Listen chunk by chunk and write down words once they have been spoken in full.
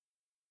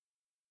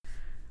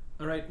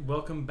All right,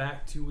 welcome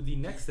back to the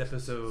next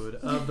episode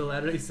of the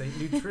Latter-day Saint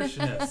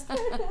Nutritionist.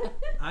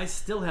 I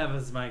still have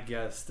as my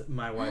guest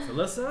my wife,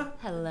 Alyssa.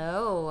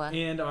 Hello.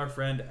 And our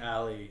friend,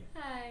 Allie.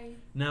 Hi.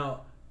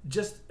 Now,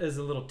 just as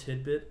a little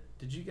tidbit,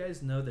 did you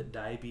guys know that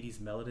diabetes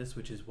mellitus,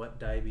 which is what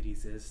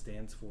diabetes is,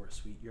 stands for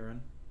sweet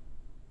urine?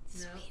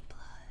 No. Sweet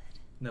blood.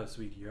 No,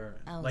 sweet urine.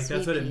 Oh, like, sweet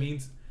that's what pea. it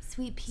means.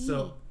 Sweet pea.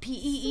 So-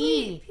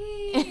 P-E-E.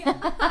 Sweet pea.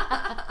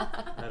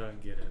 I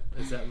don't get it.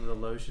 Is that the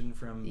lotion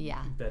from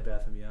Yeah. Bed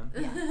Bath & Beyond?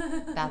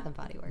 Yeah. Bath and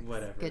Body Works.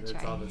 Whatever. Good It's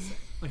try. all the same.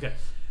 Okay.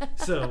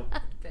 So,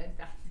 Bed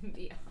Bath &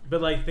 Beyond.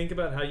 but like, think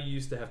about how you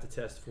used to have to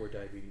test for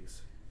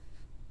diabetes.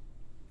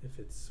 If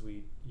it's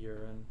sweet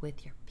urine.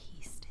 With your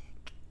pea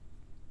stick.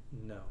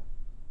 No.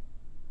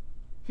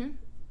 Hmm?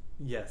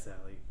 Yes,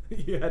 Allie.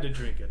 You had to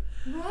drink it.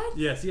 What?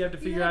 Yes, you have to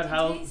You figure had out to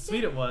how taste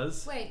sweet it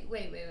was. Wait.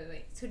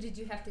 So did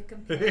you have to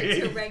compare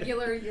it to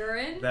regular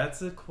urine?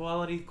 That's a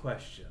quality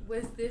question.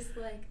 Was this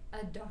like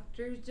a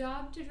doctor's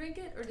job to drink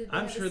it? Or did they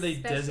I'm have sure a they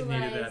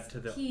designated that specialized to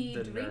the pea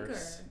drinker?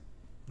 nurse.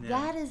 Yeah.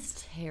 That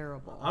is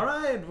terrible. All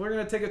right, we're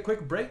going to take a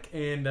quick break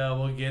and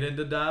we'll get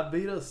into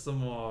diabetes some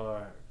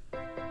more.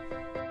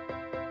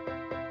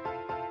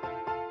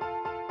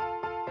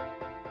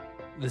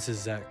 This is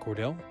Zach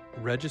Cordell,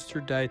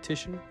 registered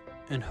dietitian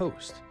and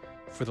host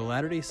for the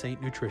Latter-day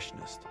Saint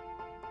Nutritionist,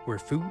 where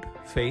food,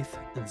 faith,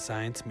 and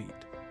science meet.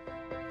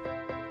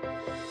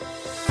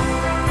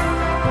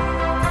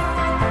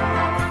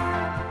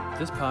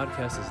 This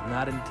podcast is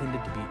not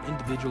intended to be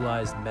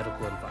individualized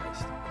medical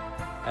advice.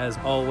 As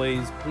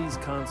always, please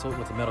consult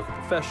with a medical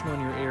professional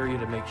in your area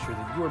to make sure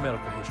that your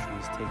medical history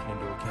is taken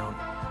into account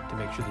to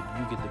make sure that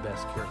you get the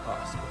best care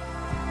possible.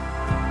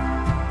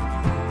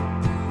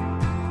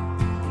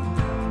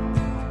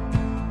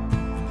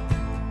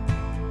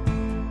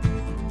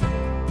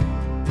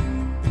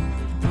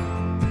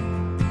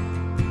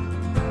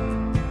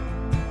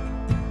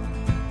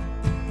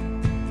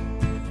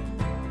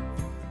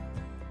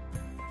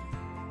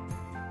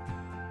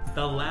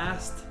 The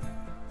last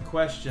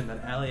question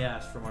that Allie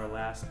asked from our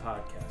last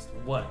podcast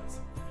was,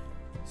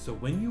 so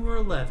when you were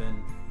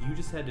 11, you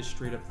just had to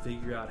straight up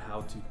figure out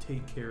how to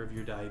take care of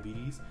your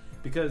diabetes,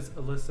 because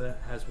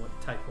Alyssa has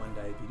type 1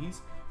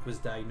 diabetes, was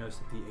diagnosed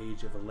at the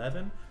age of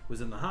 11,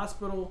 was in the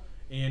hospital,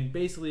 and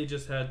basically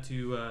just had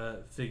to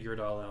figure it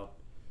all out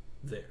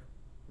there,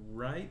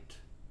 right?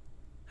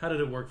 How did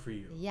it work for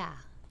you? Yeah.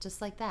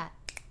 Just like that.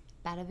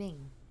 Bada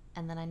bing.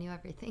 And then I knew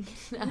everything.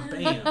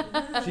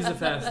 Bam! She's a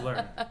fast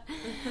learner.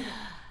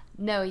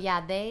 No,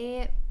 yeah,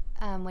 they,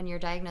 when you're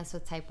diagnosed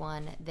with type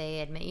 1, they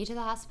admit you to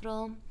the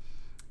hospital,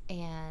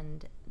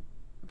 and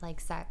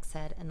like Zach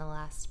said in the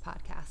last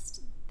podcast,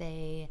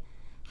 they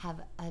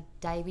have a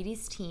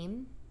diabetes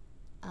team,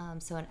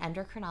 so an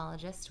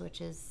endocrinologist,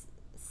 which is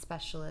a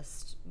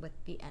specialist with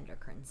the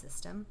endocrine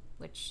system,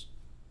 which...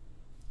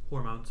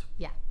 Hormones.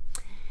 Yeah.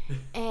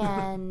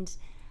 And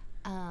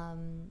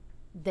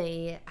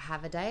they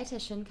have a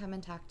dietitian come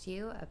and talk to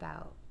you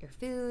about your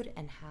food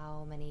and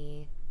how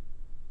many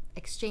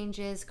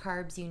exchanges,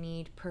 carbs you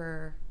need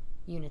per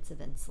units of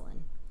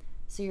insulin.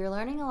 So you're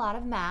learning a lot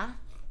of math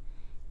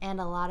and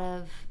a lot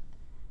of,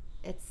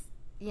 it's,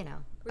 you know,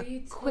 Were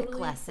you a quick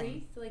totally lesson.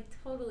 freaked?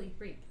 Like totally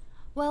freaked?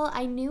 Well,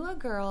 I knew a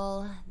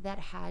girl that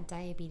had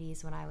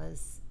diabetes when I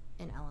was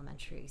in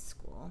elementary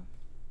school.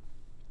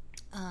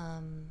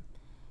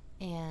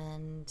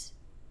 And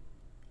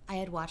I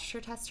had watched her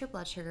test her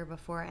blood sugar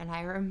before, and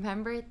I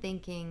remember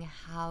thinking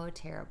how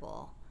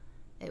terrible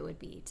it would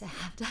be to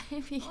have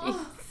diabetes.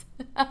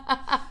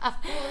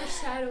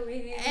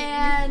 Foreshadowing.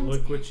 And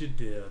Look what you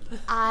did.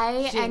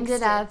 I Jinxed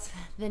ended it. up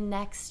the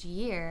next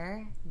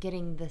year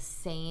getting the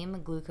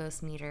same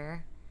glucose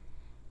meter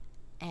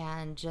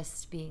and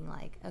just being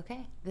like,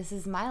 okay, this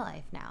is my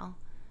life now.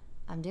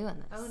 I'm doing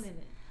this. Owning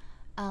it.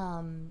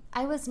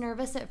 I was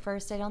nervous at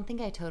first. I don't think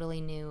I totally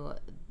knew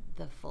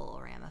the full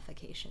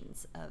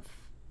ramifications of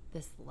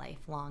this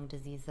lifelong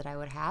disease that I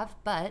would have,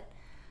 but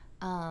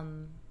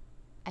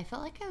I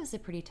felt like I was a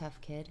pretty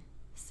tough kid,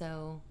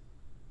 so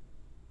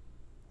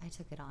I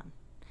took it on.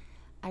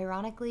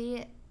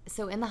 Ironically,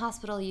 so in the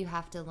hospital you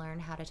have to learn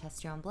how to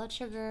test your own blood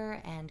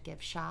sugar and give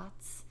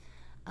shots.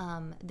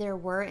 There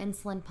were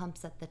insulin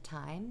pumps at the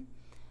time,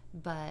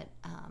 but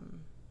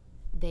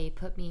they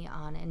put me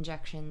on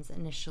injections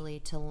initially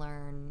to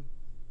learn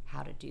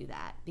how to do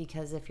that,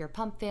 because if your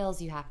pump fails,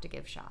 you have to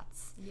give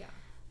shots. Yeah.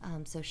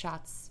 So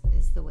shots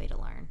is the way to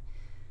learn.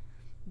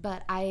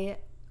 But I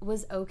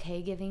was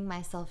okay giving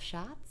myself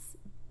shots,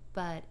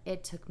 but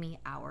it took me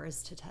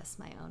hours to test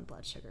my own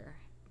blood sugar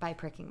by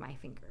pricking my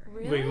finger.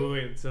 Really?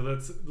 Wait. So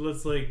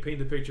let's like paint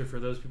the picture for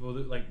those people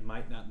that like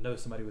might not know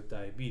somebody with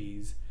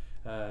diabetes.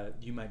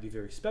 You might be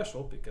very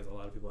special because a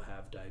lot of people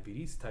have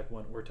diabetes, type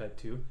 1 or type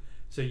 2.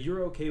 So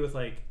you're okay with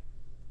like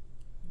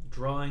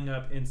drawing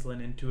up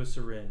insulin into a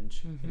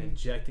syringe and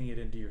injecting it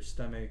into your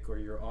stomach or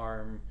your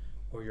arm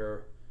or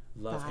your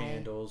love Thigh.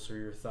 handles or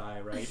your thigh,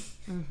 right?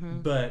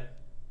 Mm-hmm. But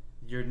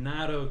you're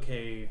not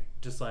okay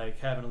just like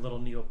having a little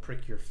needle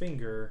prick your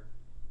finger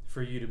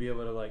for you to be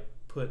able to like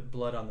put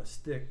blood on the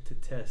stick to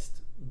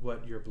test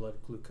what your blood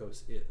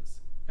glucose is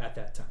at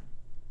that time.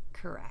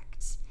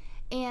 Correct.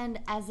 And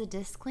as a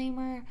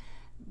disclaimer,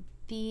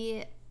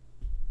 the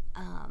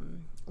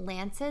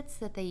lancets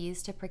that they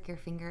use to prick your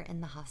finger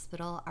in the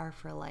hospital are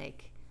for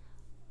like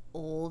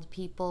old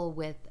people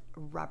with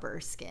rubber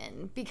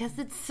skin because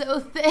it's so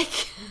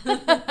thick.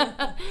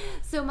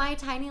 So my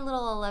tiny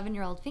little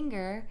 11-year-old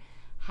finger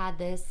had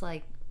this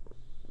like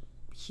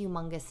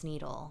humongous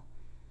needle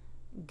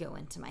go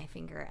into my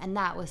finger, and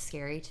that was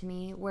scary to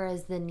me,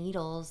 whereas the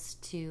needles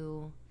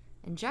to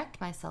inject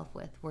myself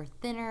with were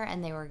thinner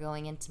and they were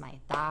going into my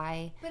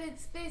thigh. But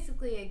it's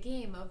basically a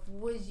game of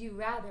would you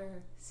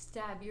rather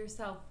stab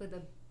yourself with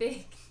a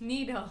big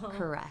needle,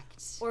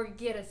 Correct, or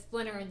get a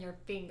splinter in your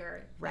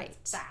finger? Right.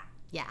 That's that.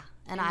 Yeah,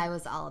 and I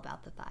was all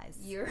about the thighs.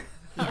 You're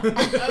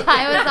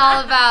I was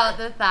all about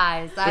the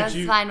thighs. I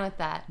was fine with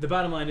that. The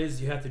bottom line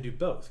is you have to do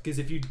both, because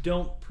if you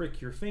don't prick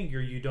your finger,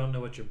 you don't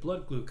know what your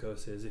blood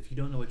glucose is. If you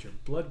don't know what your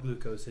blood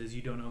glucose is,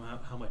 you don't know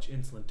how much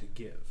insulin to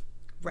give.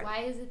 Right. Why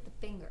is it the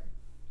finger?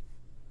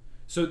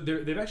 So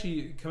they've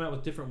actually come out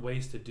with different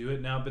ways to do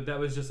it now, but that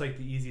was just like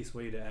the easiest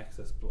way to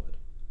access blood.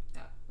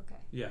 Oh, okay.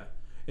 Yeah.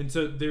 And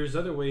so there's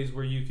other ways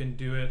where you can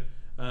do it,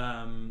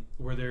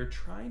 where they're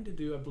trying to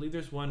do, I believe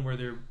there's one where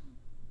they're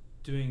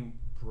doing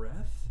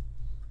breath.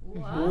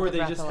 What? Or The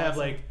they just have breathalyzer.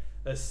 like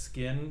a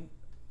skin,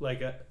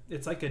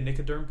 it's like a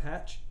Nicoderm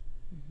patch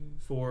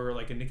for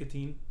like a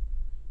nicotine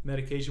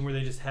medication where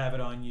they just have it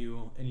on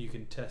you and you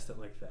can test it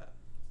like that.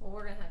 Well,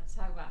 we're going to have to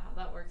talk about how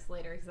that works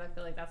later because I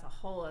feel like that's a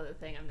whole other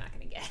thing I'm not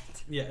going to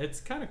get. Yeah,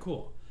 it's kind of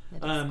cool. It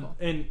is cool.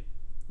 And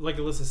like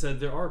Alyssa said,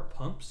 there are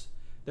pumps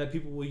that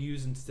people will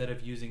use instead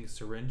of using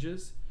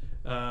syringes.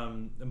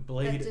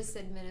 Blade, That just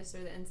administer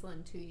the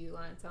insulin to you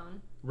on its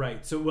own.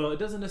 right. So, well, it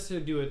doesn't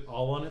necessarily do it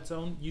all on its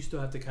own. You still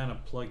have to kind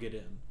of plug it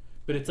in.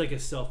 But it's like a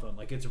cell phone.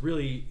 Like, it's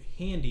really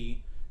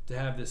handy to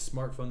have this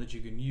smartphone that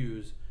you can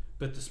use,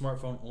 but the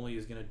smartphone only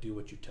is going to do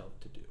what you tell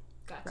it to do.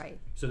 Gotcha. Right.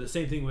 So the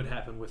same thing would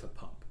happen with a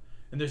pump.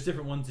 And there's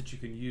different ones that you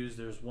can use.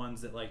 There's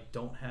ones that like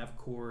don't have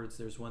cords.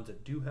 There's ones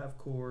that do have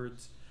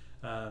cords.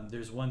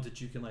 There's ones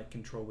that you can like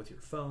control with your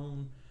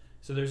phone.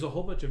 So there's a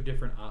whole bunch of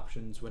different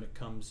options when it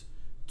comes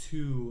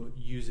to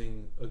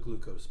using a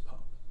glucose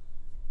pump.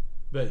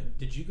 But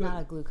did you go...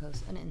 Not a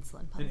glucose, an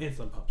insulin pump. An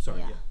insulin pump,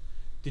 sorry, Yeah. yeah.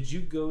 Did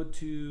you go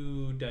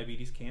to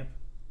diabetes camp?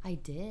 I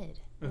did.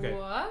 Okay.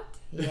 What?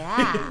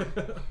 Yeah.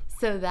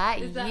 So that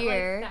Is that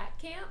year... like fat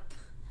camp?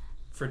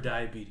 For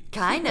diabetes.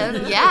 Kind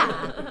of,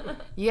 yeah.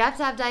 You have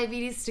to have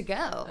diabetes to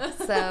go.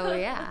 So,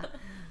 yeah.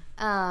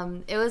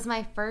 It was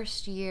my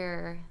first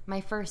year,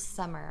 my first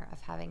summer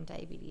of having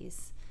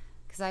diabetes.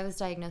 Because I was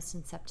diagnosed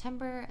in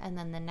September, and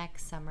then the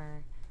next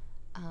summer,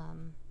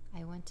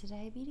 I went to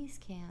diabetes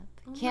camp.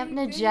 Oh Camp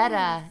my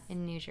Najeta goodness.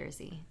 in New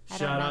Jersey. I Shout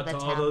don't know out the to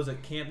town. all those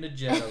at Camp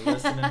Najeta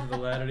listening to the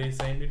Latter-day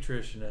Saint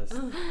Nutritionist.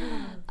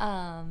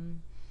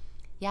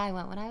 Yeah, I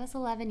went when I was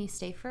 11. You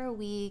stay for a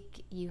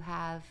week. You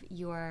have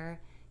your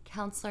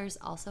counselors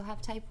also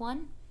have type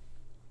 1.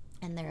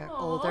 And they're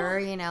Aw. older,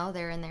 you know.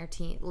 They're in their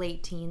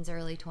late teens,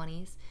 early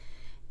 20s.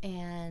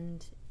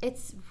 And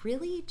it's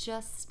really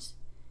just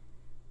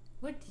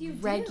What do you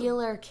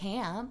regular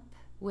camp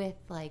with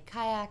like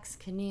kayaks,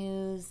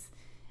 canoes,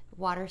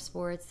 water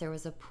sports. There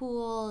was a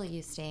pool.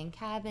 You stay in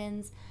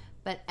cabins.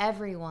 But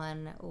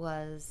everyone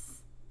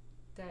was...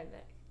 do?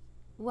 Diabetic.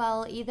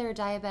 Well, either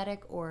diabetic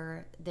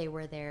or they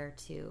were there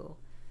to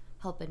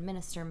help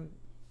administer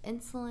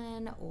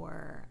insulin,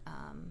 or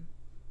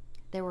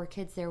there were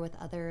kids there with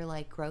other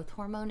like growth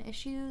hormone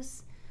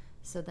issues.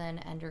 So then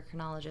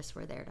endocrinologists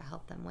were there to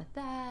help them with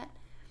that.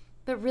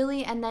 But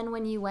really, and then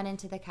when you went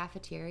into the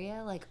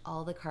cafeteria, like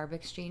all the carb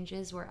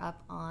exchanges were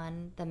up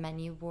on the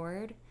menu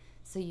board.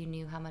 So you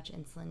knew how much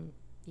insulin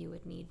you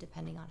would need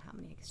depending on how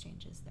many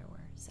exchanges there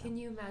were. So Can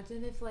you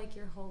imagine if like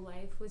your whole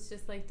life was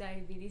just like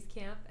diabetes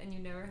camp and you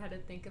never had to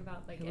think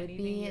about like It would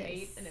anything be you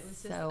ate and it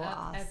was just so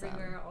up awesome.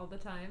 everywhere all the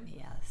time?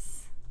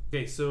 yes.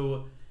 Okay,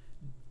 so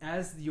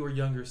as your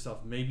younger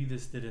self, maybe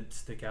this didn't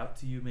stick out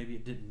to you, maybe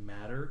it didn't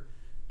matter,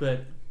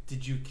 but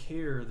did you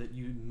care that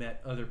you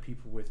met other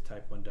people with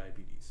type 1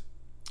 diabetes?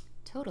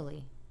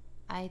 Totally.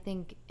 I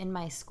think in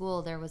my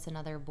school there was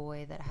another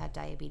boy that had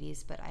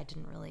diabetes, but I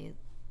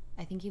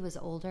think he was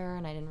older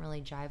and I didn't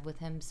really jive with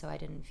him, so I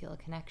didn't feel a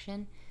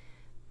connection.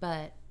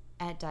 But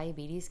at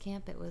diabetes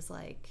camp, it was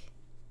like,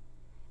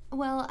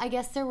 well, I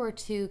guess there were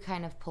two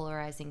kind of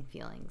polarizing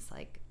feelings.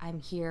 Like, I'm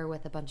here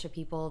with a bunch of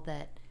people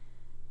that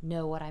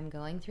know what I'm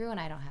going through and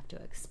I don't have to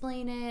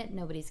explain it.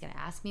 Nobody's going to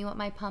ask me what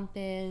my pump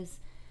is.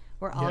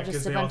 We're all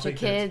just a bunch of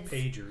kids.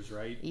 Pagers,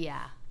 right?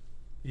 Yeah.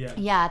 Yeah.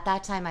 Yeah, at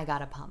that time I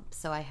got a pump,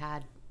 so I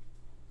had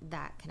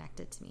that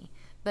connected to me.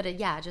 But it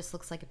just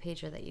looks like a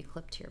pager that you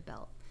clip to your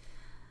belt.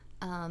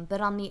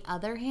 But on the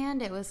other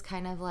hand, it was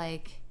kind of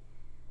like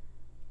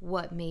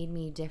what made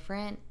me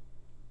different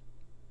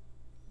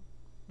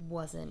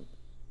wasn't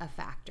a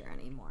factor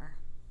anymore.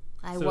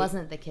 I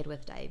wasn't the kid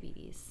with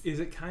diabetes. Is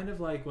it kind of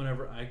like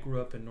whenever I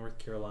grew up in North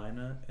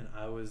Carolina and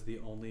I was the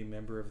only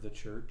member of the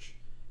church,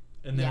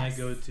 and then Yes. I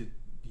go to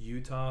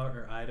Utah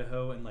or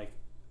Idaho and like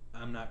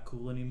I'm not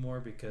cool anymore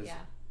because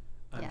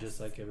I'm just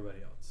like everybody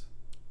else.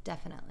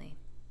 Definitely.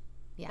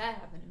 Yeah. That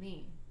happened to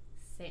me.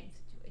 Same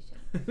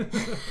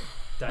situation.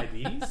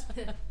 Diabetes?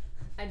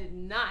 I did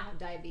not have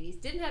diabetes.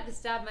 Didn't have to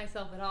stab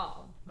myself at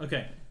all.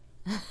 Okay.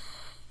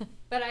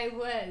 But I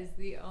was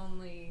the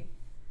only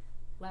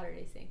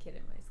Latter-day Saint kid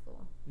in my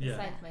school.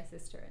 Besides my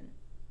sister.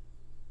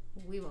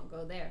 And we won't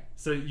go there.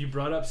 So you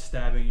brought up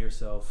stabbing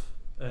yourself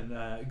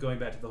and going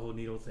back to the whole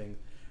needle thing.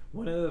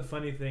 One of the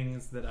funny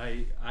things that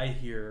I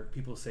hear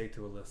people say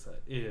to Alyssa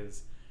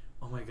is,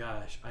 oh my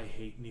gosh, I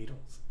hate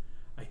needles.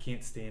 I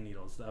can't stand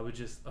needles. I would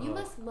just... You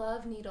must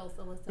love needles,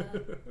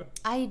 Alyssa.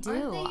 I do,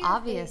 Aren't they your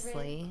obviously.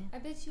 favorite? I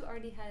bet you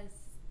already had a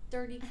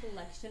sturdy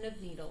collection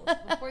of needles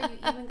before you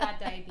even got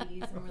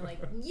diabetes and were like,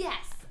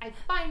 yes, I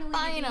finally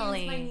get to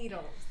use my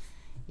needles.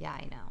 Yeah,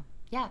 I know.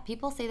 Yeah,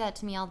 people say that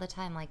to me all the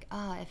time. Like,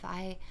 if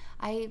I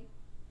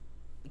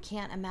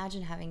can't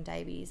imagine having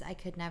diabetes. I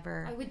could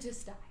never. I would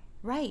just die.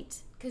 Right.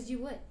 Because you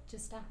would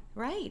just die.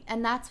 Right.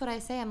 And that's what I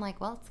say. I'm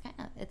like, well,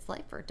 it's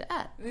life or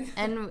death.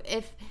 And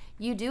if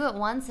you do it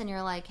once and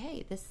you're like,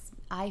 hey,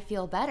 I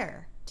feel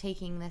better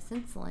taking this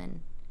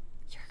insulin,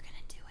 you're going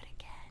to do it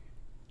again.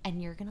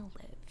 And you're going to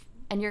live.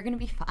 And you're going to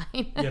be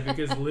fine. Yeah,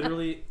 because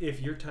literally, if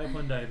you're type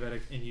 1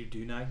 diabetic and you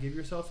do not give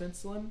yourself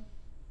insulin,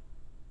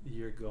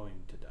 you're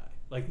going to die.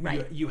 Like,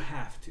 you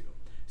have to.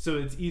 So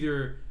it's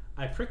either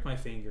I prick my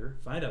finger,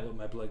 find out what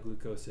my blood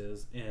glucose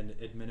is, and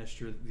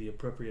administer the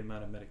appropriate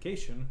amount of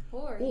medication.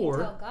 Or you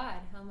tell God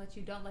how much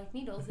you don't like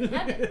needles in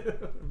heaven.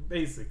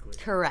 Basically.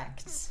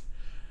 Correct.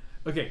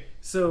 Okay,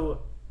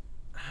 so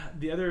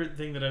the other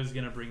thing that I was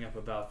going to bring up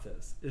about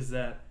this is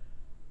that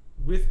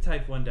with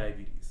type 1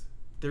 diabetes,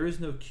 there is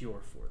no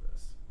cure for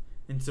this.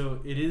 And so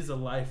it is a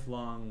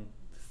lifelong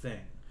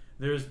thing.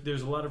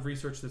 There's a lot of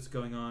research that's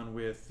going on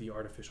with the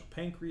artificial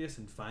pancreas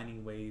and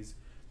finding ways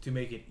to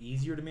make it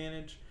easier to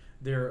manage.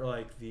 There are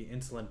like the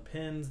insulin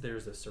pens,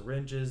 there's the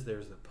syringes,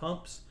 there's the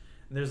pumps,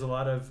 and there's a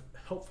lot of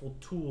helpful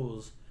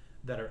tools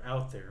that are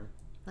out there.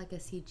 Like a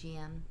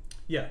CGM.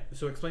 Yeah,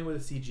 so explain what a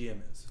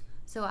CGM is.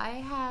 So I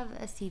have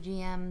a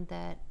CGM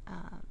that,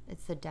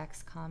 it's the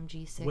Dexcom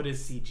G6. What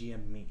does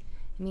CGM mean?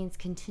 It means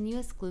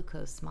continuous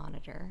glucose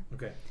monitor.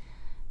 Okay.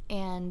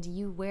 And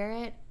you wear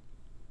it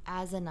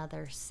as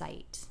another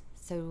site.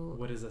 So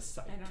what is a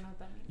site? I don't know what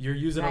that means. You're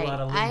using a lot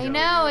of lingo. I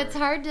know, it's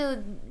hard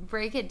to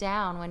break it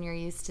down when you're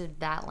used to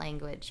that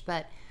language.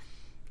 But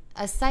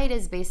a site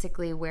is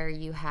basically where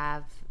you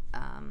have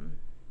how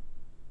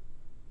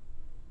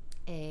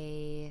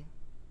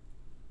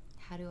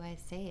do I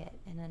say it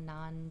in a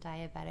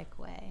non-diabetic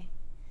way?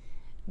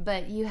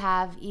 But you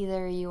have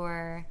either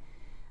your,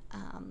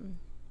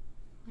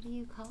 what do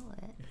you call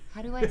it?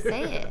 How do I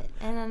say it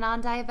in a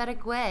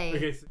non-diabetic way?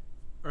 Okay,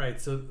 all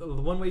right, so the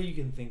one way you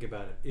can think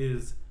about it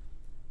is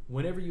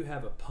whenever you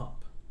have a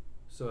pump,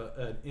 so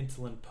an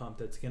insulin pump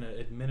that's going to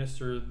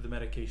administer the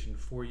medication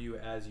for you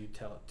as you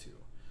tell it to,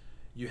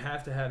 you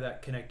have to have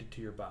that connected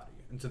to your body.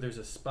 And so there's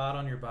a spot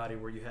on your body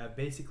where you have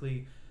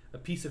basically a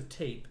piece of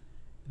tape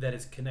that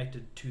is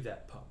connected to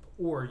that pump,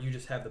 or you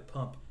just have the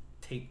pump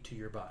taped to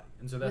your body.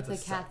 And so that's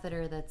with a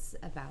catheter that's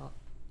about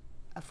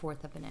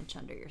 1/4 of an inch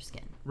under your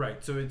skin.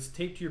 Right, so it's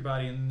taped to your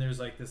body, and there's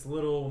like this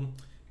little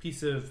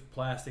piece of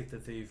plastic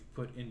that they've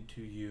put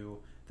into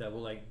you that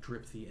will like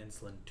drip the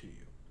insulin to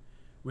you.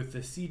 With the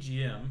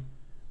CGM,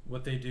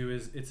 what they do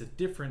is it's a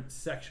different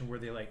section where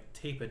they like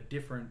tape a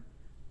different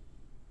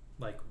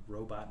like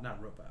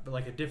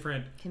like a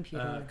different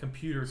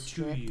computer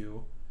to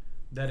you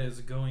that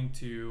is going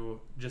to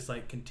just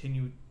like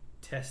continue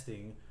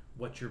testing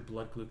what your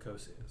blood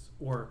glucose is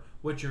or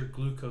what your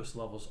glucose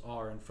levels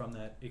are, and from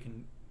that it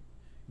can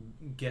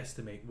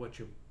guesstimate what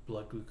your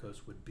blood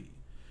glucose would be.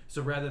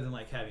 So rather than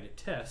like having to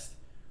test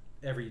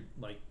every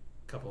like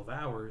couple of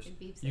hours,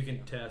 you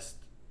can test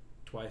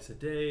twice a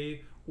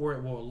day, or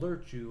it will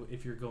alert you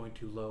if you're going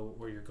too low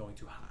or you're going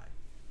too high.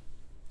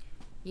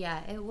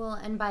 Yeah, it will.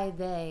 And by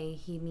they,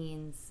 he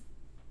means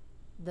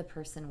the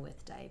person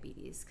with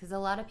diabetes. Because a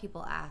lot of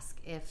people ask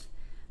if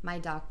my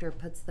doctor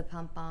puts the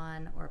pump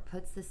on or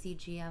puts the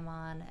CGM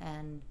on,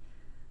 and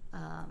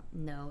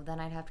no, then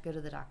I'd have to go to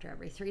the doctor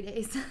every 3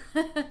 days.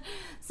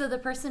 So the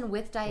person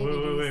with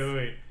diabetes...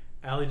 Wait.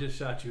 Allie just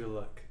shot you a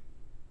look.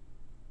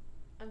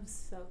 I'm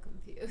so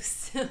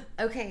confused.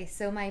 Okay,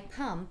 so my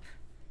pump...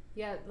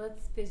 Yeah,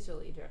 let's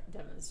visually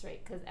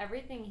demonstrate, because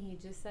everything he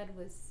just said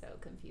was so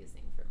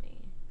confusing for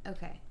me.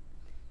 Okay.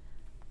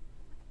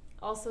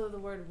 Also, the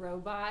word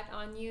robot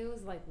on you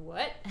is like,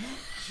 what?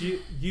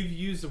 You've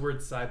used the word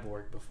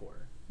cyborg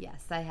before.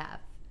 Yes, I have.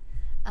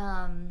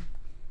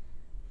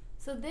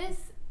 So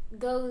this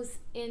goes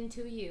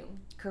into you.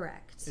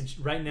 Correct. And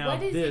right now,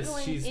 what is it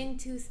going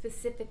into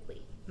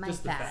specifically? My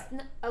just fat.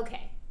 No,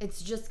 okay.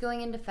 It's just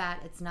going into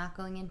fat. It's not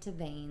going into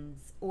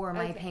veins or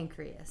my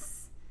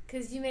pancreas.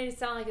 Because you made it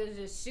sound like it was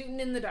just shooting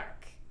in the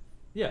dark.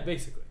 Yeah,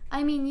 basically.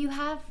 I mean, you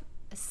have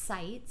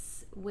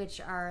sites which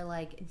are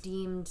like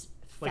deemed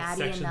fatty like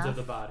sections enough of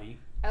the body.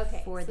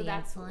 Okay, for so the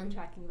that's insulin. what we're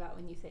talking about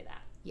when you say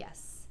that.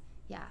 Yes.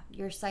 Yeah,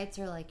 your sites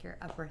are like your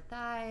upper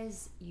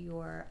thighs,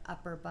 your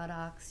upper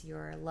buttocks,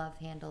 your love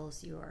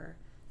handles, your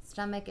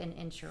stomach, and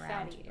inch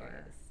around Fatty your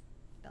areas.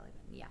 belly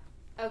button. Yeah.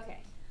 Okay.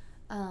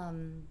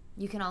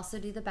 You can also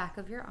do the back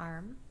of your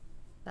arm.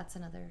 That's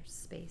another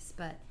space.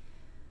 But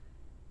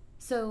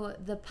so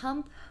the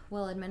pump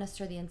will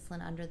administer the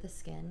insulin under the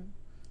skin,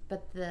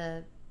 but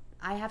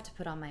I have to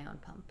put on my own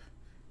pump,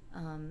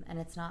 and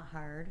it's not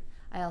hard.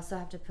 I also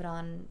have to put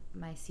on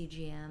my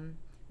CGM,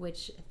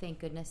 which thank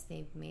goodness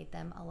they've made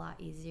them a lot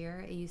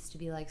easier. It used to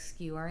be like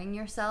skewering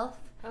yourself.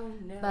 Oh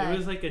no! It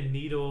was like a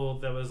needle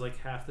that was like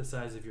half the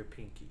size of your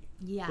pinky.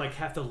 Yeah. Like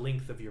half the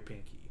length of your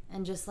pinky.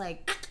 And just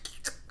like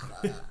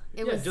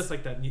it was just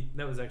like that.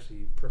 That was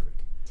actually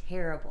perfect.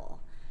 Terrible.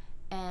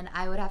 And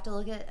I would have to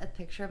look at a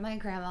picture of my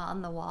grandma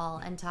on the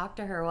wall and talk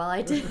to her while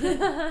I did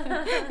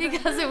it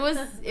because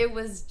it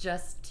was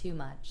just too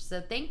much.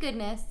 So thank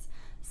goodness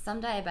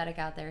some diabetic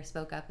out there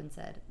spoke up and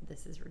said,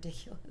 this is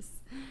ridiculous.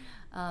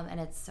 And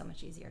it's so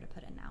much easier to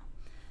put in now.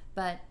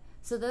 But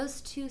so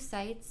those 2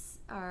 sites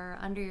are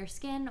under your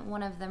skin.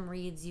 One of them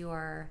reads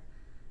your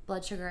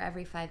blood sugar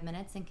every 5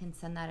 minutes and can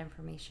send that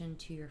information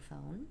to your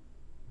phone,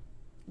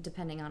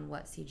 depending on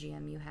what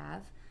CGM you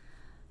have.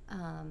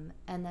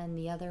 And then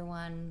the other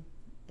one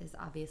is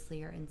obviously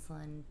your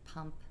insulin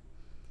pump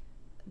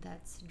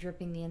that's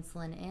dripping the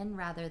insulin in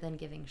rather than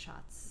giving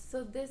shots.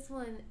 So this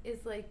one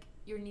is like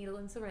your needle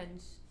and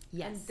syringe.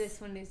 Yes. And this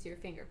one is your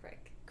finger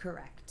prick.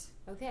 Correct.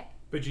 Okay.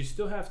 But you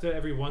still have to,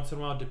 every once in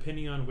a while,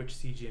 depending on which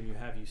CGM you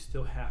have, you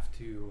still have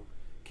to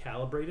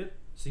calibrate it.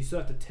 So you still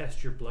have to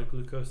test your blood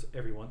glucose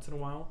every once in a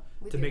while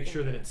to make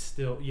sure that it's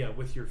still,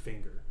 with your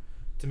finger,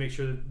 to make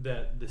sure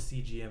that the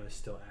CGM is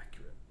still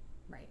accurate.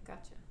 Right.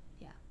 Gotcha.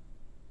 Yeah.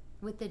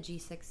 With the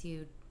G6,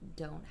 you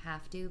don't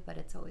have to, but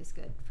it's always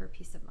good for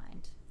peace of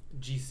mind.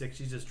 G6,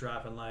 she's just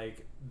dropping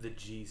like the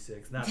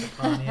G6, not the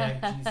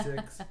Pontiac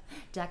G6.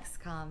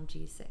 Dexcom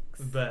G6.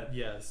 But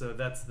yeah, so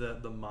that's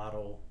the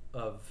model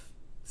of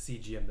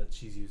CGM that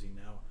she's using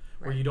now,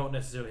 where Right. you don't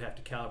necessarily have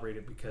to calibrate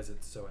it because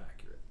it's so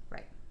accurate.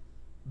 Right.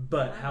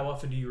 But how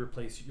often do you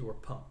replace your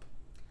pump?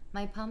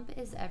 My pump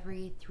is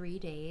every 3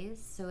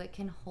 days, so it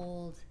can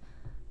hold,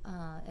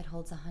 it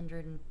holds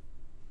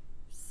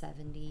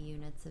 170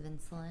 units of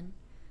insulin.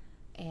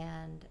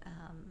 And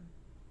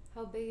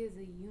how big is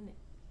a unit?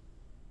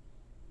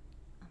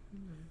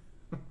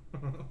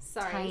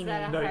 Sorry, Tiny. is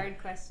that a No, hard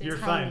question? You're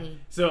Tiny. fine.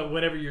 So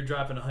whenever you're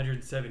dropping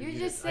 170 You're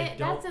units, just saying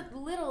that's a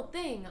little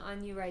thing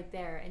on you right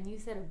there, and you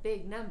said a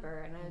big number,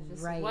 and I was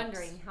just Right.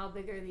 wondering how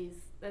big are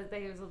these?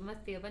 There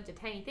must be a bunch of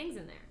tiny things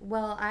in there.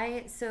 Well,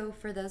 so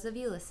for those of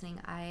you listening,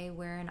 I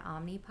wear an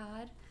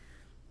Omnipod,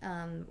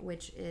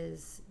 which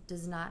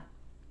does not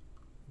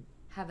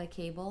have a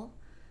cable.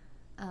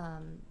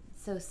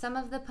 So some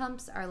of the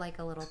pumps are like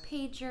a little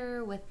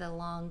pager with the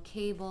long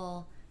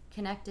cable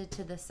connected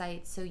to the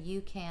site, so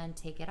you can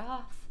take it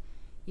off,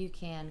 you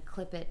can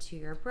clip it to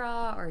your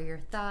bra or your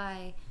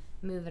thigh,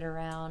 move it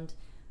around.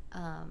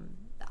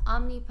 The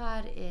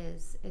Omnipod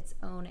is its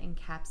own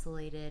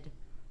encapsulated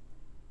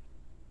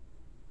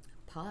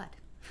pod.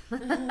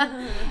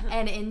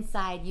 And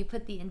inside you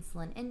put the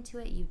insulin into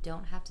it. You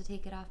don't have to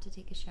take it off to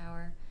take a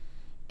shower,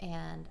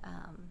 and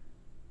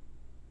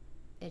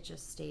it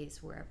just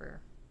stays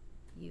wherever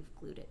you've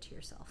glued it to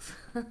yourself.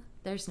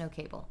 There's no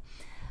cable.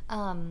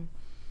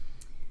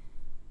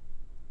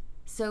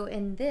 So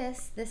in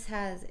this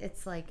has,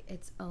 it's like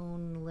its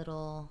own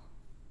little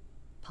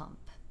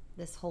pump,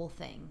 this whole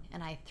thing,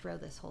 and I throw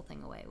this whole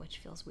thing away, which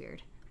feels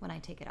weird when I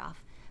take it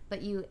off.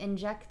 But you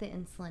inject the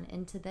insulin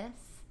into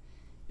this.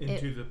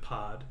 into the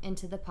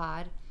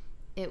pod.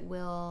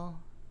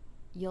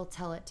 You'll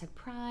tell it to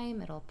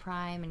prime, it'll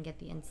prime and get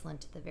the insulin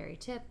to the very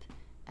tip,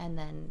 and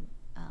then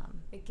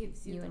it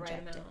gives you the right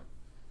inject amount it.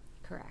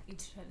 Correct.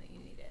 each time that you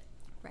need it.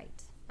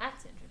 Right.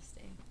 That's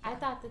interesting. Yeah. I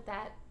thought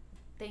that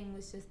thing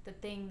was just the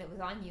thing that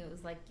was on you. It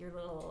was like your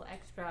little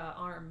extra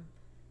arm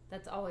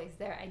that's always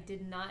there. I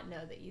did not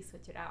know that you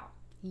switch it out.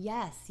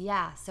 Yes,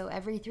 yeah. So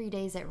every 3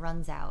 days it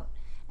runs out.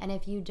 And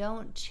if you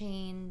don't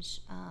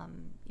change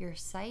your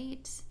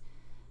site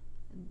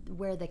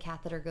where the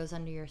catheter goes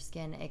under your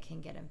skin, it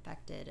can get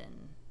infected.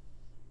 And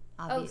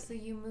so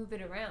you move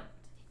it around.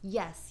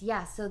 Yes,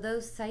 yeah. So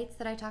those sites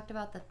that I talked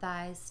about, the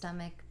thighs,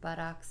 stomach,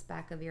 buttocks,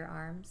 back of your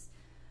arms,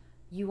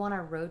 you want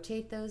to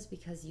rotate those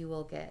because you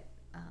will get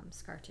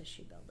scar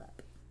tissue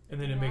buildup. And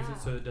then it makes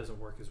it so it doesn't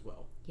work as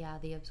well. Yeah,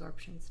 the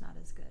absorption's not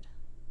as good.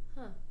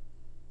 Huh.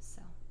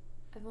 So.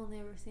 I've only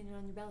ever seen it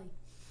on your belly.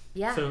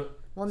 Yeah. So,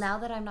 well, now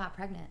that I'm not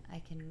pregnant, I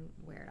can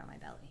wear it on my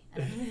belly.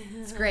 And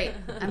it's great.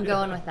 I'm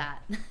going with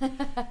that.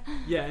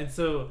 yeah, and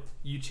so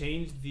you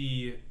change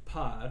the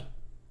pod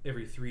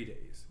every 3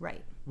 days.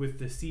 Right. With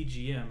the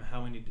CGM,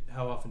 how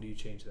often do you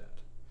change that?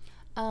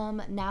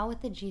 Now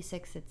with the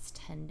G6, it's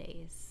 10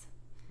 days.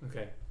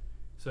 Okay.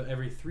 So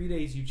every 3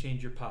 days you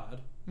change your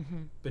pod,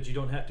 but you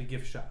don't have to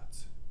give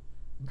shots.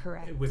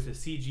 Correct. With the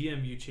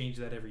CGM, you change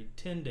that every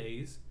 10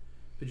 days,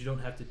 but you don't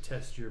have to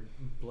test your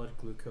blood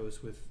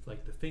glucose with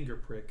like the finger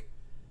prick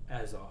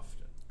as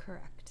often.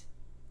 Correct.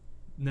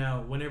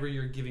 Now, whenever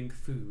you're giving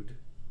food,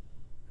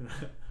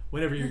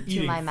 whenever you're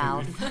eating my food,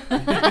 mouth.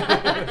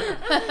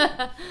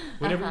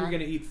 whenever you're going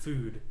to eat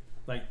food,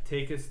 like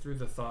take us through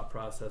the thought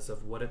process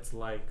of what it's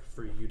like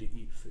for you to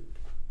eat food.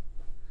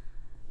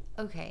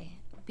 Okay,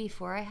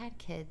 before I had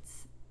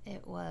kids,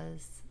 it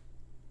was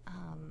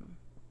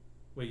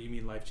Wait, you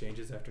mean life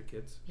changes after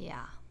kids?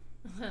 yeah.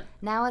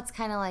 Now it's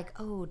kind of like,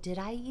 oh, did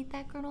I eat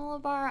that granola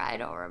bar? I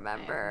don't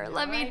remember. I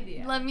have no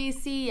idea. Let me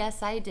see.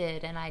 Yes, I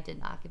did, and I did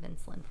not give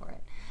insulin for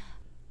it.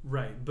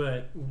 Right,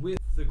 but with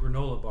the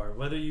granola bar,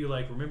 whether you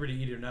like remember to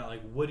eat it or not, like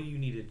what do you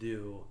need to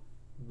do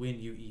when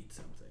you eat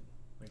something?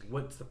 Like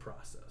what's the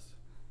process?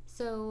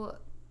 So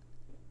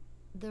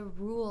the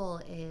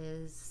rule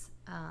is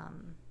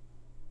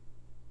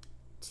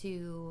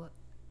to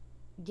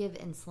give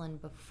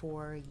insulin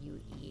before you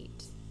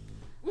eat.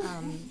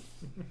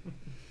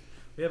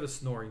 We have a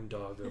snoring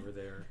dog over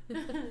there.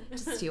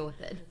 Just deal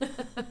with it.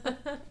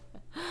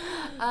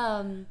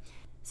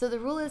 So the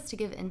rule is to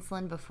give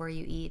insulin before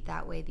you eat.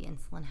 That way the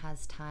insulin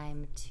has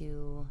time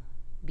to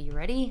be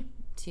ready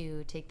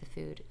to take the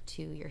food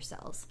to your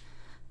cells.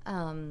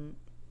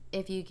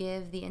 If you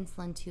give the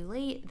insulin too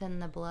late, then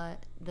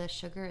the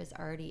sugar is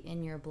already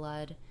in your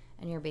blood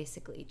and you're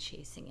basically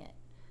chasing it.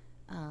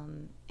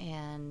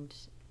 And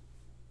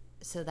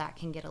so that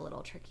can get a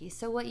little tricky.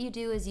 So what you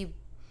do is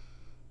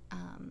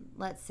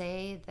let's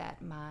say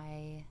that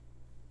my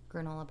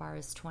granola bar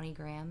is 20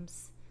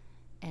 grams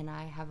and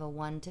I have a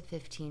 1 to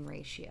 15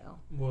 ratio.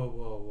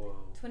 Whoa.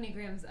 20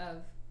 grams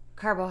of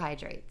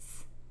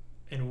carbohydrates.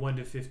 And 1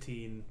 to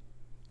 15.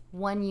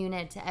 1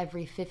 unit to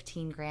every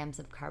 15 grams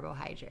of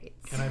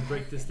carbohydrates. Can I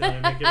break this down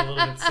and make it a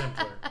little bit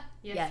simpler?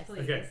 Yes,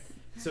 please. Okay,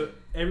 so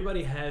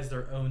everybody has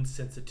their own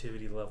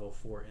sensitivity level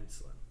for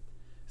insulin.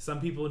 Some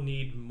people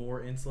need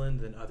more insulin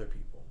than other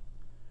people.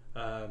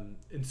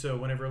 And so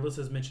whenever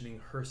Alyssa's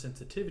mentioning her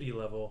sensitivity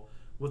level,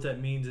 what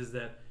that means is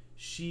that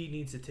she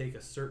needs to take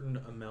a certain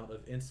amount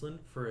of insulin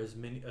for a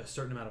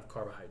certain amount of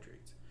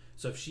carbohydrates.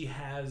 So if she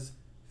has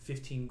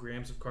 15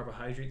 grams of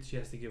carbohydrates, she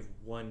has to give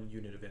 1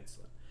 unit of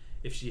insulin.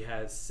 If she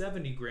has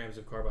 70 grams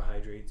of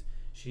carbohydrates,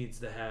 she needs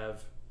to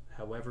have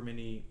however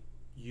many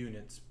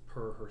units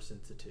per her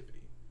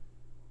sensitivity.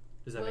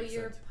 Does that make sense? Will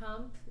your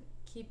pump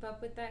keep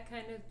up with that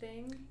kind of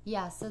thing?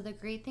 Yeah, so the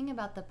great thing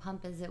about the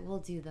pump is it will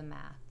do the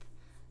math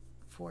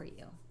for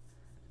you.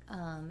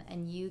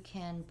 And you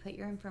can put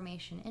your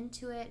information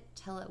into it,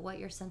 tell it what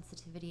your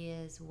sensitivity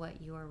is,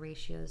 what your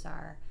ratios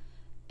are,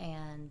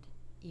 and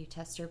you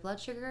test your blood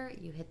sugar,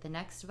 you hit the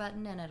next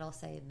button, and it'll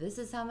say, this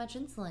is how much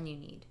insulin you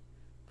need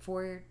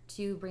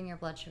to bring your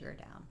blood sugar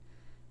down.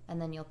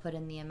 And then you'll put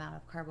in the amount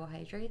of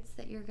carbohydrates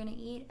that you're going to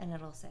eat, and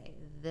it'll say,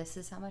 this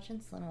is how much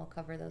insulin will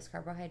cover those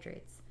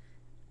carbohydrates.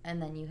 And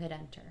then you hit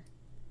enter.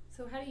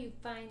 So how do you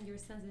find your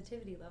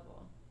sensitivity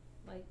level?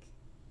 Like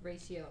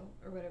ratio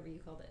or whatever you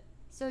called it?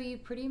 So you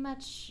pretty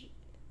much,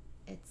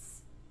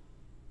 it's...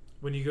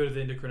 When you go to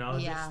the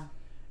endocrinologist, yeah.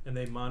 and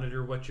they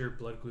monitor what your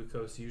blood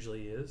glucose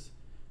usually is,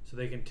 so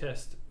they can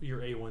test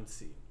your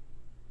A1C.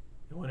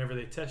 And whenever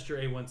they test your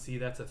A1C,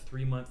 that's a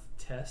 3-month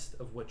test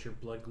of what your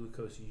blood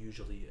glucose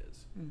usually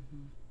is.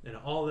 Mm-hmm. And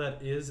all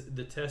that is,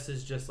 the test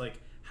is just like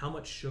how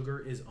much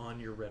sugar is on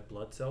your red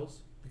blood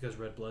cells, because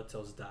red blood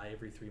cells die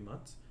every 3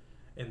 months,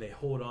 and they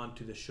hold on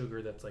to the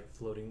sugar that's like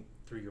floating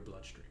through your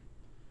bloodstream.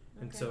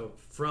 Okay. And so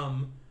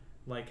from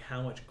like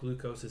how much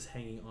glucose is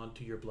hanging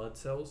onto your blood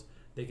cells,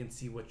 they can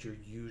see what your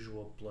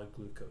usual blood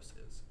glucose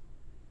is.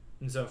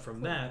 And so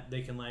from that,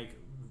 they can like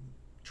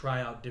try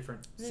out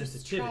different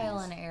sensitivities. Trial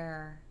and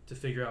error. To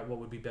figure out what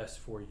would be best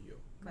for you.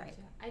 Right.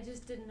 I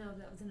just didn't know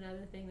that was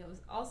another thing that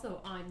was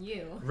also on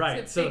you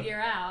right. to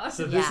figure out.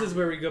 So this is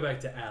where we go back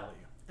to Allie.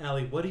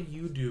 Allie, what do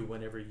you do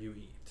whenever you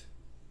eat?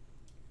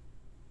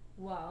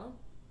 Well,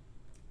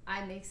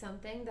 I make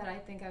something that I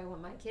think I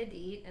want my kid to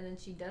eat, and then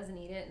she doesn't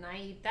eat it, and I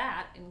eat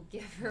that and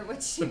give her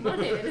what she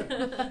wanted.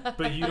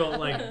 But you don't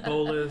like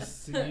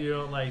bolus? You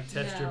don't like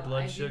test your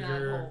blood sugar? I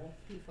do not bowl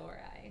before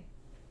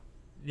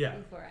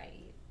I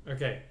eat.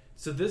 Okay,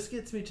 so this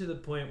gets me to the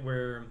point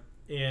where,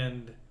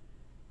 and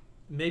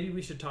maybe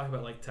we should talk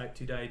about like type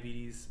 2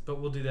 diabetes, but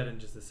we'll do that in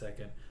just a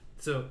second.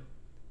 So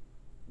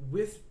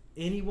with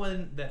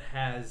anyone that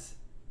has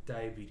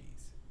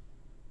diabetes,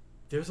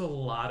 there's a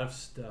lot of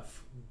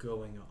stuff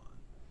going on.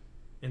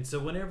 And so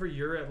whenever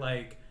you're at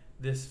like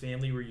this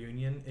family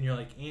reunion and you're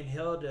like, Aunt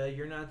Hilda,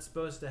 you're not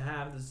supposed to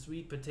have the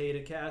sweet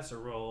potato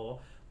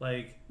casserole,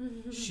 like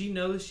she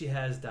knows she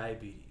has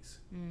diabetes.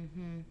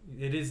 Mm-hmm.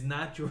 It is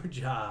not your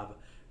job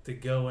to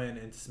go in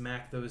and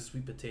smack those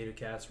sweet potato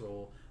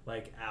casserole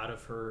like out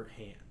of her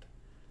hand.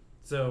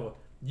 So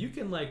you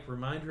can like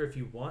remind her if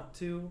you want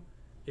to,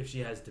 if she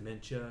has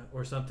dementia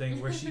or something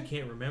where she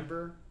can't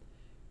remember.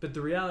 But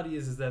the reality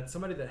is that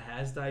somebody that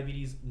has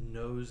diabetes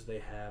knows they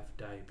have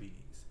diabetes.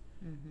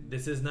 Mm-hmm.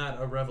 This is not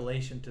a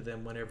revelation to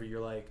them whenever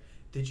you're like,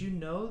 did you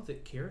know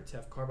that carrots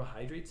have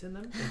carbohydrates in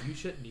them and you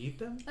shouldn't eat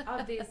them?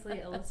 Obviously,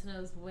 Alyssa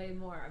knows way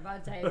more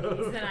about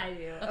diabetes than I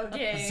do.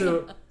 Okay.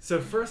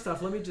 So first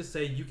off, let me just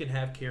say you can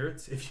have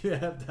carrots if you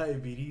have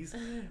diabetes.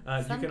 You can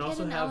also have watermelon. Some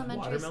kid in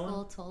elementary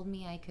school told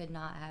me I could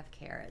not have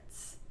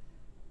carrots.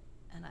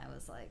 And I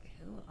was like,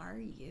 who are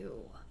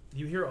you?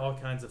 You hear all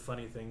kinds of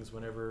funny things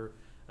whenever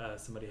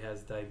somebody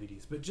has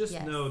diabetes. But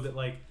just know that,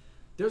 like,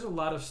 there's a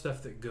lot of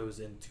stuff that goes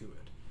into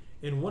it.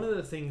 And one of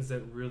the things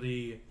that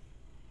really,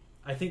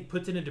 I think,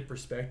 puts it into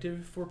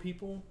perspective for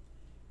people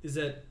is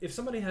that if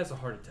somebody has a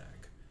heart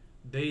attack,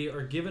 they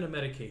are given a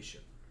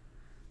medication.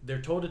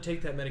 They're told to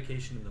take that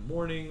medication in the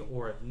morning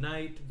or at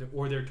night,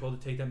 or they're told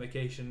to take that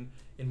medication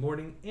in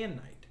morning and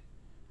night.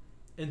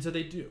 And so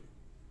they do.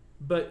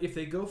 But if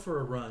they go for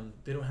a run,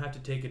 they don't have to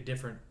take a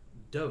different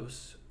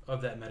dose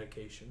of that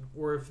medication.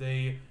 Or if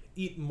they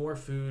eat more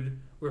food,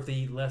 or if they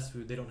eat less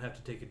food, they don't have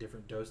to take a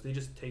different dose. They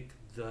just take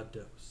the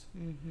dose.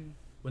 Mm-hmm.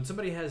 When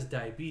somebody has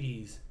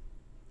diabetes,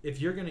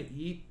 if you're going to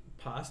eat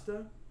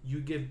pasta, you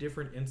give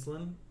different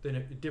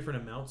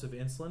amounts of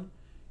insulin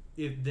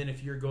than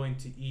if you're going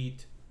to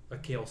eat a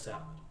kale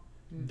salad.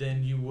 Mm-hmm.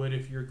 Than you would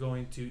if you're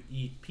going to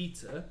eat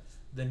pizza,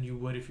 than you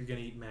would if you're going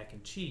to eat mac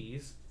and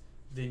cheese,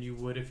 than you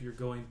would if you're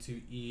going to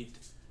eat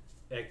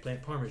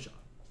eggplant parmesan.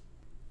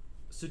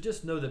 So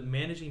just know that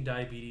managing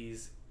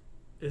diabetes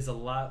is a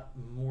lot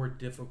more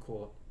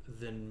difficult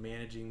than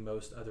managing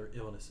most other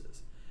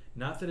illnesses.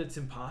 Not that it's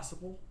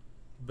impossible,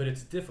 but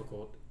it's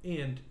difficult,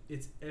 and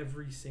it's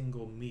every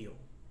single meal,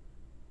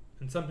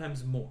 and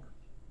sometimes more.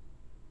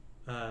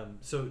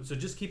 So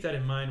just keep that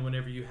in mind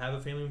whenever you have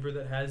a family member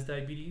that has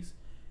diabetes,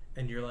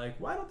 and you're like,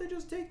 why don't they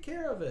just take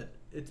care of it?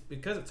 It's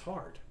because it's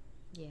hard.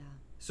 Yeah.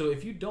 So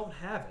if you don't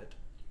have it,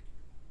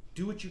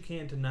 do what you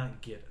can to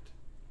not get it.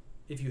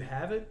 If you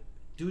have it,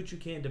 do what you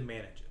can to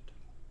manage it.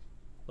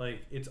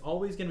 Like, it's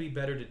always going to be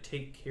better to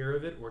take care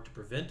of it or to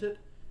prevent it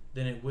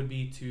than it would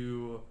be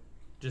to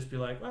just be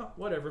like, well,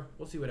 whatever,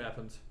 we'll see what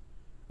happens.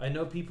 I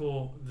know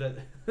people that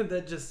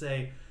that just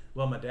say,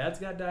 well, my dad's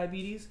got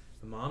diabetes,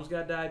 my mom's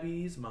got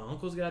diabetes, my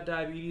uncle's got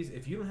diabetes.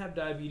 If you don't have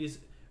diabetes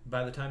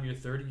by the time you're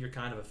 30, you're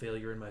kind of a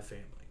failure in my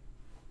family.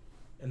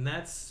 And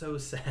that's so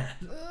sad.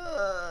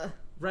 Ugh.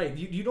 Right,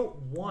 you don't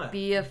want...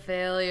 Be a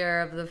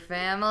failure of the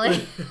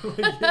family.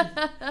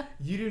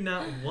 You do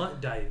not want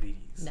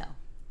diabetes. No.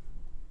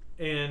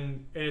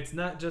 And it's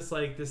not just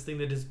like this thing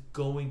that is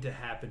going to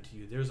happen to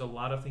you. There's a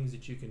lot of things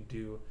that you can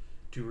do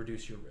to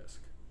reduce your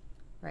risk.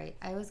 Right.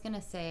 I was going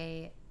to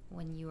say,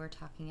 when you were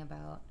talking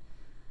about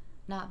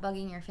not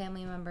bugging your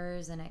family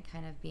members and it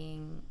kind of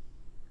being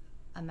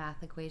a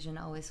math equation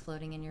always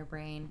floating in your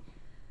brain,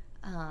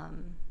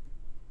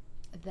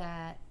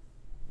 that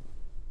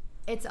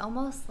it's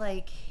almost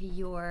like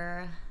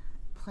you're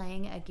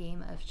playing a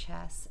game of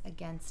chess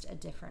against a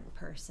different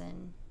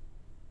person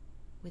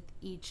with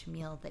each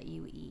meal that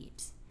you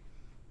eat.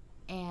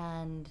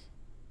 And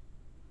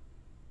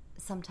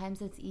sometimes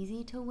it's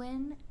easy to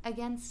win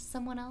against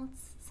someone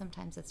else.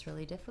 Sometimes it's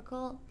really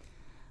difficult.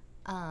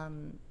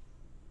 And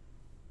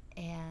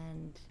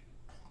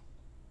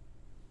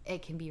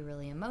it can be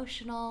really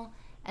emotional.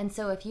 And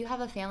so if you have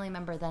a family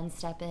member then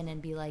step in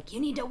and be like, you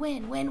need to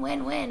win,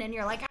 and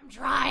you're like, I'm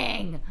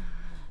trying,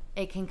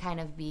 it can kind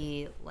of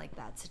be like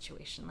that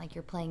situation. Like,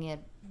 you're playing it,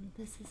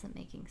 this isn't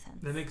making sense.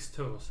 That makes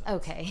total sense.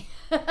 Okay.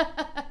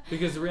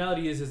 Because the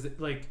reality is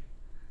that, like,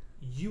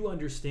 you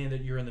understand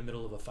that you're in the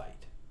middle of a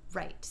fight.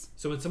 Right.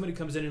 So when somebody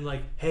comes in and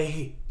like,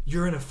 hey,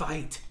 you're in a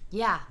fight.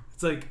 Yeah.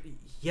 It's like,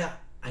 yeah,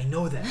 I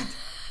know that.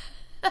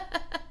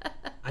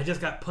 I just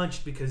got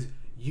punched because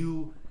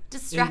you...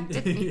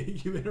 distracted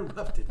me. You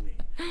interrupted me.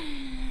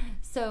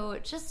 So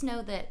just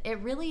know that it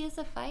really is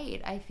a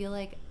fight. I feel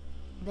like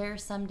there are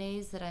some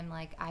days that I'm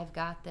like, I've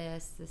got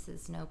this. This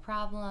is no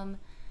problem.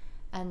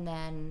 And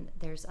then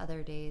there's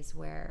other days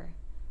where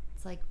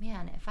it's like,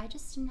 man, if I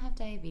just didn't have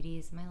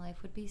diabetes, my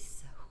life would be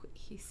so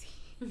easy.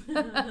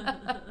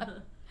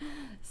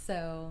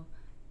 So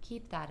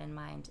keep that in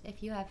mind.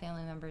 If you have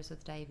family members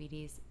with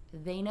diabetes,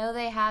 they know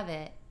they have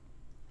it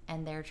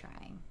and they're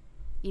trying,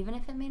 even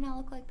if it may not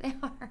look like they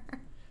are.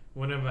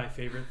 One of my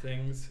favorite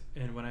things,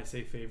 and when I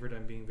say favorite,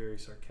 I'm being very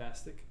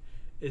sarcastic,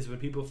 is when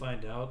people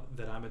find out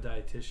that I'm a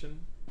dietitian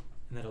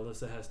and that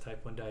Alyssa has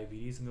type 1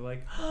 diabetes, and they're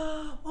like,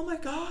 oh my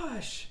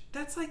gosh,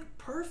 that's like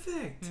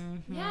perfect.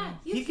 Mm-hmm. Yeah,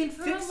 he can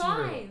fix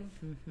alive.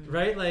 you. Mm-hmm.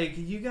 Right? Like,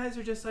 you guys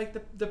are just like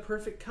the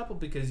perfect couple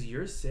because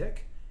you're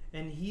sick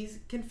and he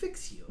can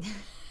fix you.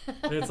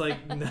 And it's like,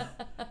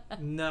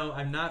 no,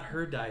 I'm not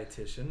her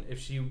dietitian. If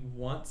she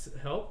wants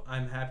help,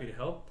 I'm happy to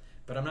help.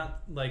 But I'm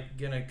not like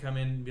gonna come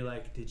in and be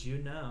like, did you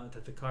know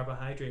that the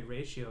carbohydrate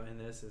ratio in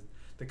this is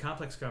the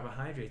complex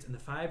carbohydrates and the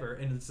fiber?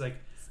 And it's like,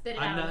 spit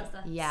it out,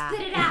 Alyssa. Yeah.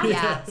 Spit it out.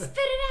 Yeah. Spit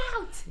it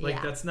out. Like,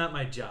 yeah. That's not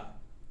my job.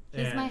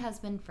 He's my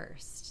husband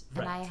first.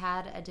 Right. And I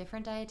had a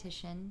different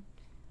dietitian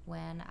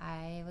when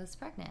I was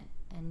pregnant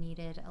and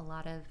needed a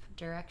lot of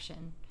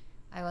direction.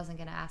 I wasn't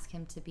going to ask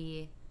him to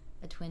be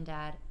a twin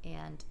dad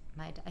and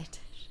my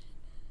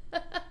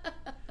dietitian.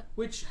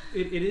 Which,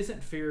 it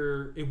isn't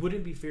fair. It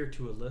wouldn't be fair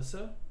to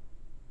Alyssa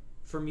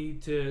for me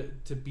to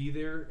be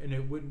there, and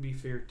it wouldn't be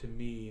fair to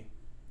me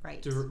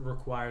right. to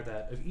require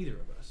that of either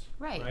of us.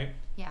 Right?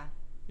 Yeah.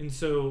 And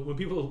so when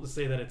people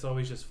say that, it's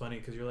always just funny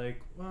because you're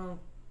like, well,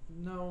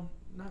 no,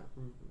 not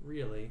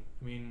really.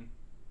 I mean,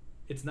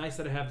 it's nice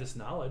that I have this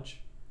knowledge.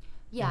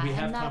 Yeah, and we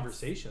have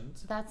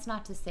conversations. That's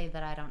not to say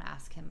that I don't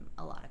ask him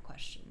a lot of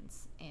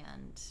questions,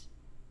 and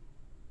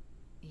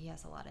he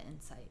has a lot of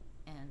insight,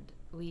 and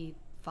we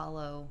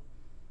follow,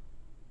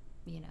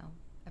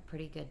 a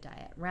pretty good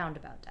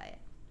roundabout diet.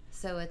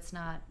 So it's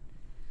not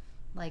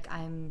like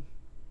I'm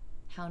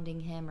hounding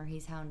him or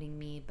he's hounding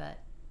me, but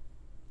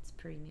it's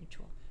pretty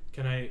mutual.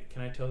 Can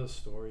I tell the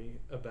story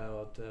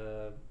about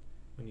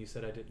when you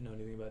said I didn't know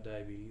anything about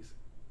diabetes?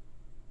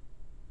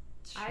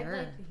 Sure. I'd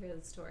like to hear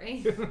the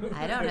story.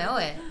 I don't know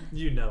it.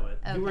 You know it.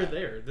 Okay. You were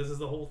there. This is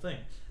the whole thing.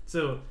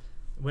 So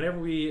whenever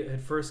we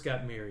had first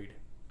got married,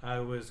 I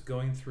was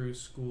going through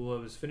school.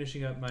 I was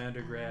finishing up my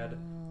undergrad.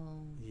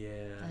 Oh,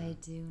 yeah. I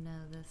do know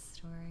this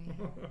story.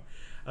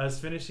 I was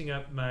finishing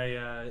up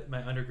my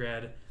my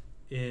undergrad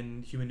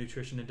in human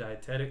nutrition and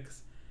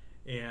dietetics,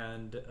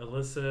 and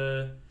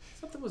Alyssa,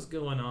 something was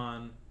going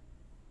on,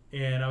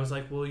 and I was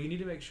like, well, you need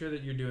to make sure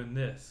that you're doing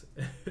this.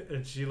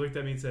 And she looked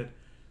at me and said,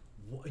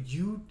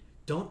 you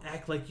don't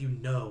act like you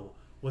know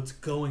what's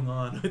going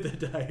on with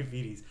the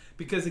diabetes.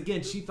 Because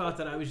again, she thought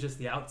that I was just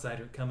the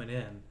outsider coming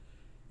in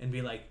and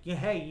be like, yeah,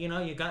 hey,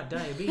 you got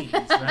diabetes,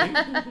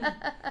 right?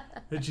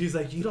 And she's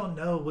like, you don't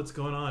know what's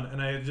going on.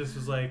 And I just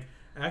was like,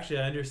 actually,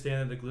 I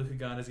understand that the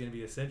glucagon is going to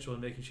be essential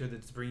in making sure that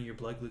it's bringing your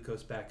blood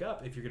glucose back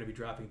up if you're going to be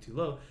dropping too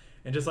low.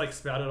 And just like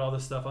spouted all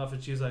this stuff off.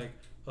 And she's like,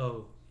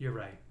 oh, you're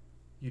right.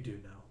 You do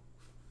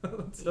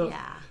know. So,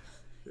 yeah.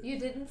 You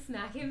didn't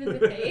smack him in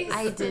the face?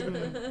 I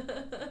didn't.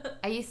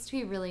 I used to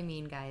be really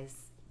mean, guys.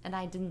 And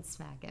I didn't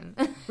smack him.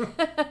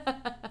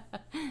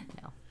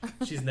 No.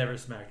 She's never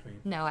smacked me.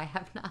 No, I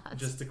have not.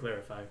 Just to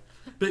clarify.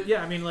 But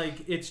yeah, I mean,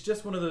 like, it's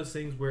just one of those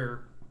things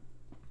where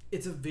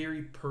it's a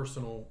very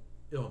personal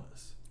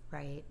illness.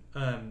 Right.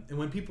 And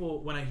when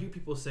I hear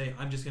people say,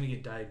 I'm just going to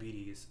get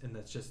diabetes, and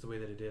that's just the way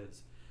that it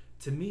is,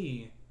 to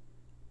me,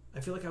 I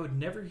feel like I would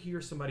never hear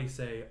somebody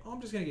say, oh,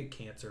 I'm just going to get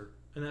cancer,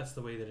 and that's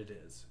the way that it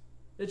is.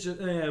 It's just,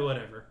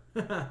 whatever.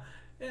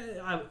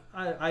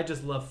 I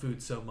just love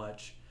food so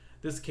much.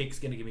 This cake's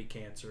going to give me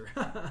cancer.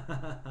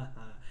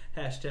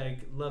 Hashtag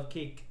love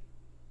cake.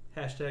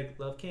 Hashtag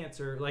love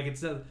cancer. Like,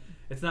 it's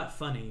not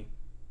funny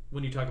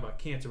when you talk about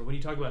cancer, but when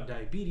you talk about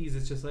diabetes,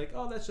 it's just like,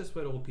 oh, that's just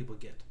what old people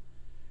get.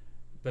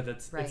 But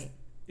that's right.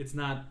 It's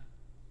not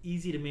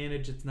easy to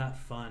manage. It's not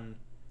fun.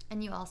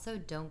 And you also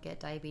don't get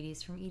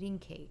diabetes from eating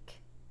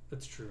cake.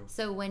 That's true.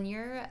 So when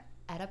you're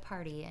at a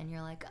party and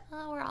you're like,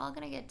 oh, we're all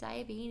going to get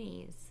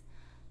diabetes,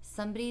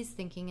 somebody's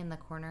thinking in the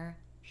corner,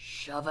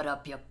 shove it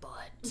up your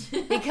butt.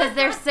 Because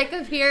they're sick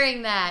of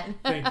hearing that.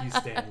 Thank you,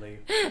 Stanley.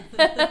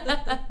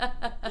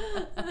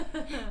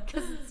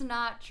 Because it's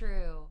not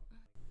true.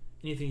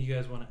 Anything you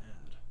guys want to add?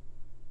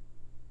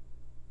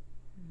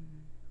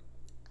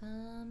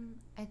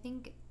 I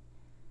think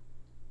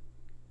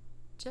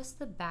just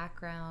the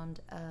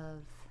background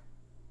of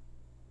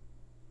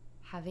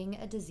having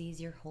a disease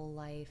your whole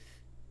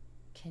life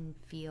can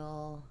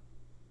feel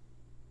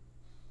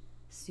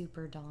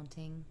super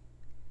daunting.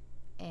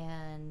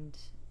 And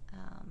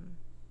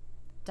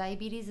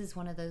diabetes is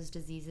one of those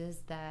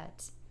diseases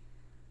that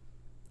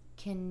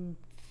can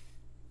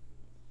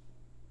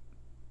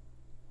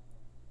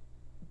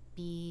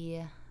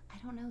be,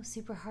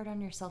 super hard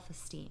on your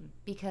self-esteem.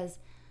 Because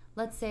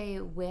let's say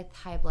with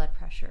high blood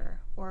pressure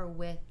or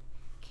with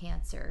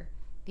cancer,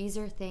 these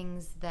are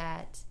things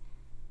that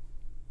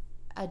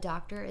a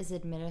doctor is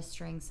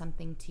administering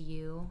something to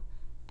you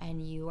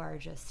and you are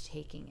just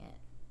taking it.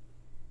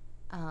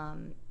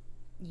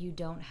 You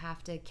don't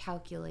have to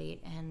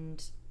calculate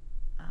and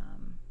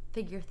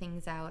figure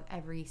things out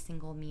every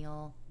single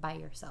meal by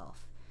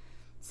yourself.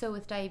 So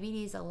with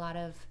diabetes,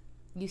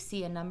 you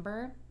see a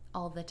number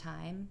all the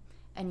time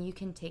and you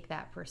can take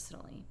that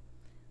personally.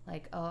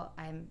 Like, oh,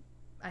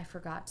 I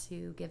forgot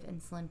to give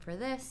insulin for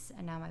this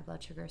and now my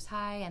blood sugar is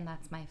high and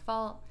that's my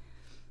fault.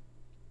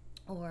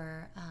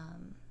 Or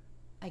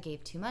I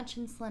gave too much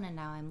insulin and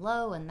now I'm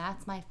low and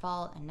that's my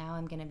fault and now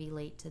I'm going to be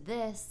late to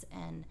this.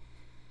 And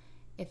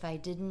if I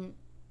didn't,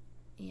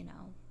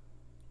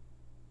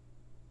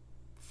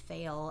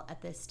 fail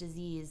at this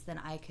disease, then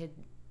I could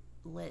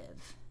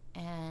live.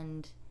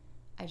 And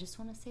I just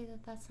want to say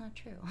that that's not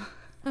true.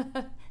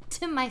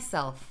 To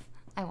myself,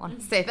 I want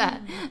to say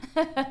that.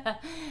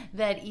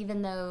 That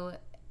even though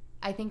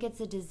I think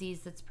it's a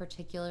disease that's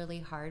particularly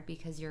hard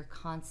because you're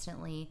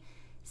constantly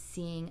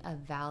seeing a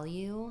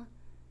value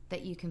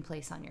that you can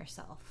place on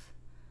yourself,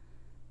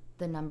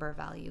 the number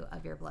value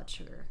of your blood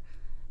sugar.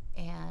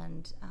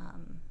 And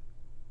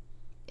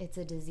it's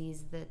a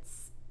disease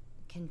that's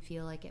can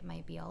feel like it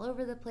might be all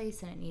over the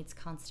place and it needs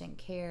constant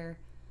care,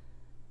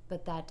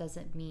 but that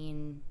doesn't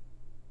mean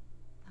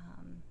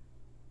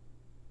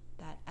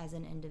that as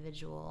an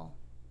individual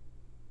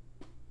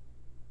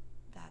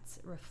that's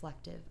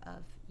reflective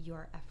of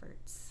your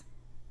efforts.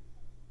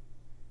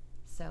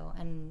 So,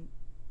 and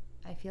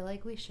I feel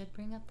like we should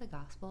bring up the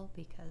gospel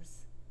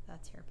because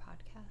that's your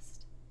podcast.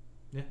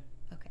 Yeah.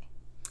 Okay.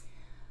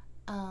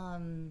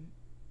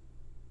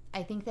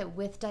 I think that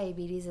with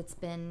diabetes, it's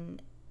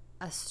been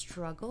a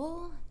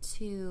struggle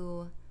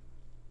to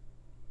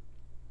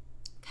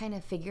kind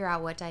of figure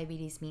out what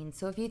diabetes means.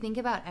 So if you think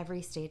about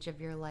every stage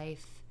of your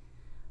life,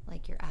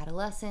 like your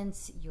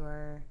adolescence,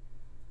 your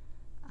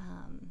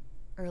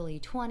early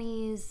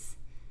 20s,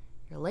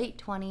 your late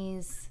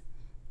 20s,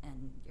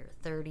 and your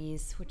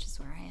 30s, which is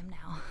where I am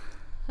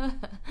now.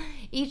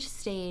 Each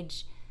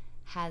stage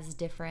has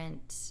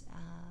different,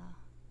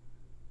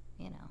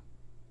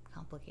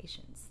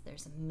 complications.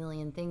 There's a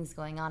million things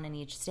going on in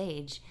each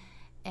stage.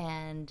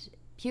 And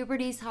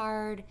puberty's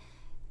hard.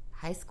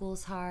 High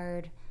school's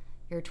hard.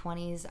 Your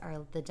 20s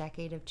are the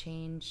decade of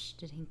change.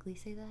 Did Hinckley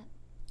say that?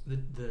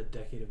 The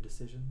decade of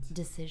decisions?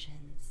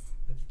 Decisions.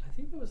 I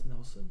think that was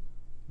Nelson.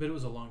 But it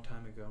was a long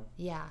time ago.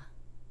 Yeah.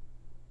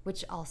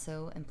 Which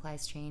also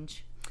implies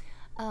change.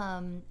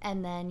 And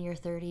then your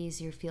 30s,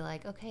 you feel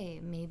like, okay,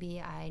 maybe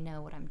I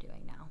know what I'm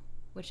doing now,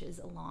 which is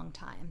a long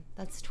time.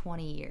 That's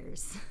 20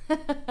 years.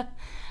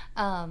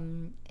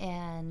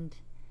 And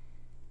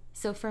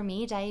so for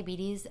me,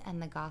 diabetes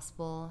and the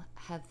gospel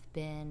have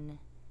been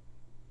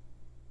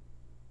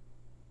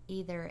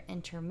either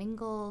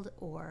intermingled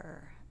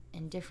or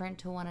indifferent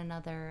to one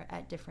another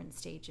at different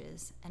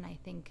stages. And I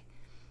think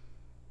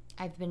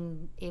I've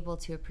been able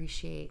to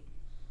appreciate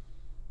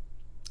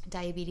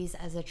diabetes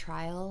as a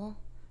trial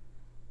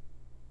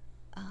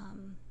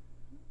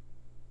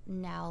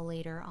now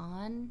later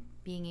on,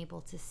 being able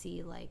to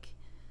see like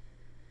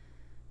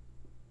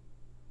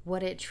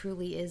what it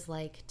truly is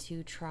like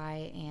to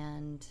try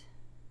and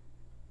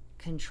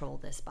control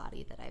this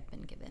body that I've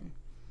been given,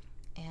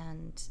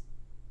 and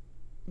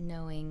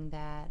knowing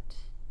that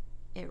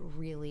it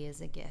really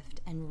is a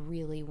gift, and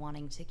really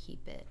wanting to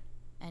keep it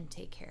and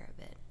take care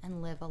of it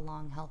and live a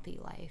long, healthy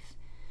life.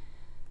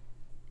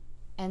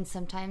 And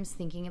sometimes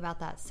thinking about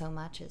that so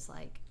much is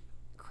like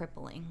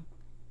crippling,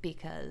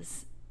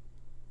 because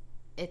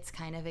it's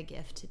kind of a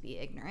gift to be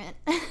ignorant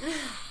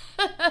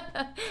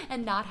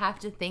and not have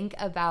to think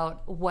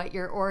about what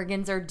your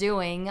organs are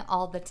doing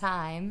all the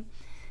time.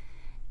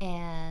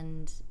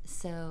 And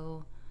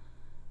so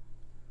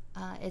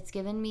it's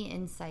given me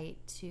insight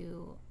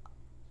to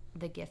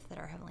the gift that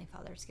our Heavenly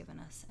Father's given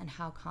us and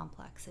how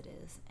complex it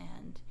is.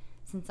 And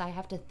since I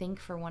have to think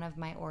for one of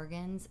my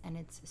organs, and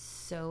it's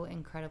so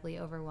incredibly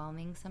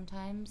overwhelming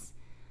sometimes,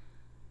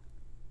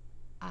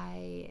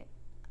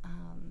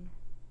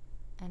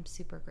 I'm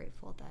super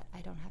grateful that I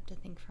don't have to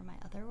think for my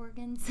other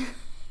organs.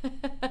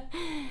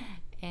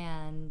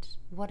 And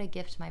what a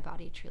gift my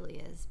body truly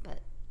is.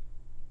 But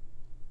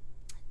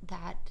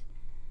that,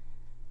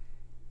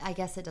 I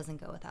guess it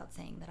doesn't go without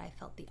saying that I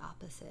felt the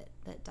opposite,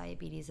 that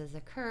diabetes is a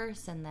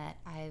curse, and that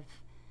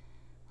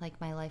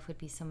my life would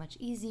be so much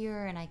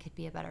easier and I could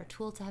be a better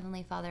tool to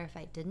Heavenly Father if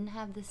I didn't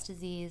have this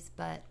disease.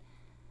 But,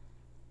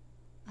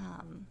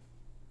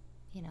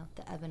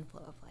 the ebb and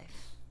flow of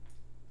life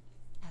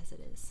as it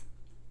is.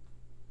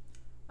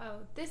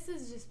 Oh, this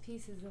is just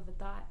pieces of a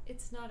thought.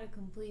 It's not a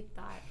complete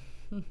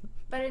thought.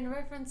 But in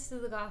reference to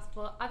the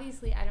gospel,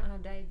 obviously I don't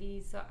have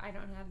diabetes, so I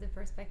don't have the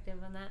perspective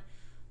on that.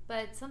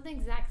 But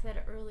something Zach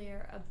said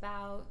earlier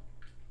about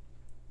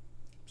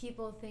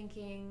people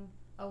thinking,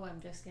 oh,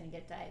 I'm just going to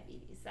get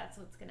diabetes. That's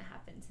what's going to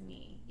happen to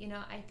me.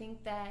 I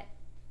think that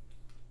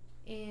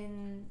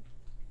in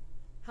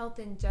health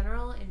in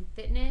general, in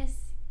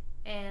fitness,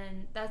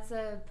 and that's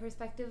a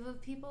perspective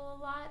of people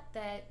a lot,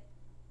 that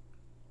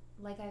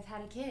like I've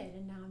had a kid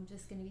and now I'm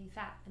just going to be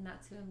fat and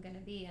that's who I'm going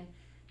to be. And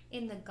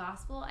in the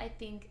gospel, I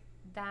think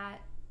that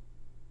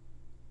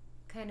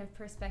kind of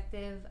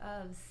perspective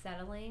of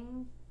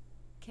settling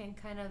can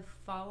kind of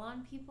fall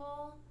on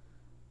people,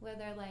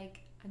 whether like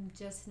I'm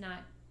just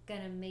not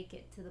going to make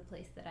it to the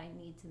place that I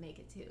need to make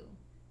it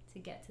to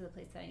get to the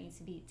place that I need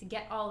to be, to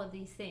get all of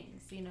these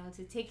things,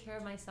 to take care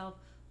of myself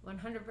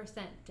 100%,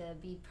 to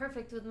be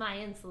perfect with my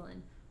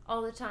insulin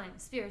all the time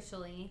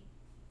spiritually.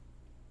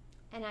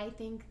 And I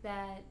think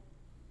that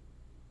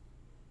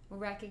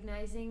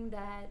recognizing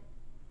that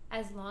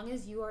as long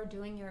as you are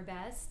doing your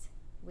best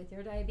with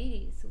your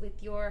diabetes,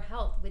 with your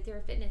health, with your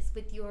fitness,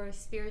 with your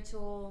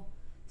spiritual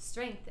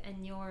strength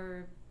and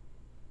your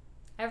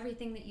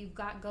everything that you've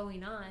got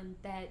going on,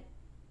 that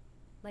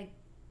like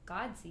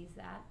God sees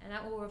that, and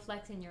that will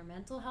reflect in your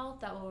mental health,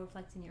 that will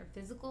reflect in your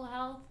physical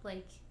health.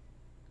 Like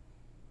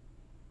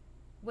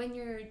when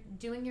you're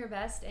doing your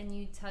best and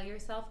you tell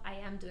yourself, I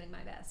am doing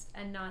my best,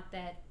 and not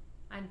that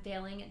I'm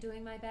failing at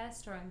doing my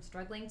best or I'm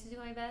struggling to do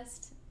my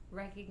best,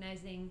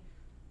 recognizing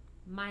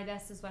my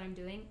best is what I'm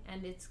doing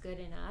and it's good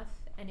enough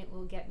and it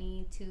will get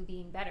me to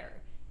being better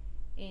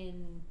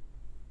in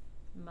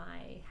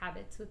my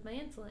habits with my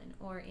insulin,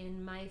 or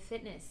in my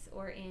fitness,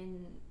 or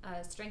in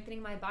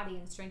strengthening my body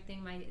and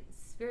strengthening my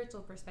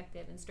spiritual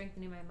perspective and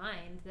strengthening my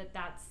mind,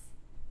 that's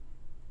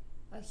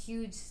a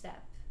huge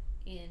step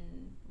in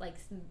like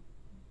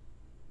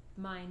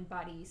mind,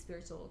 body,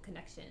 spiritual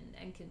connection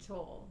and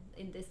control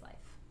in this life.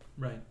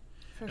 Right.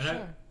 For and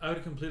sure. I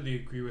would completely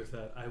agree with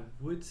that. I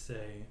would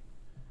say,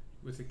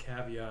 with the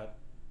caveat,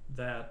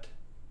 that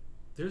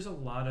there's a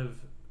lot of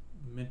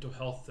mental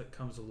health that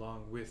comes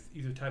along with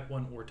either type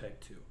 1 or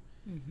type 2.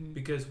 Mm-hmm.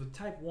 Because with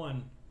type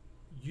 1,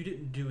 you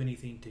didn't do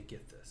anything to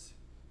get this.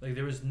 Like,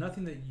 there was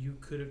nothing that you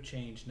could have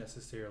changed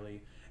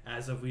necessarily,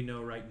 as of we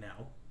know right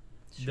now,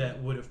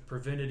 that would have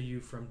prevented you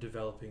from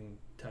developing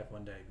type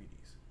 1 diabetes.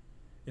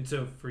 And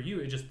so for you,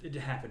 it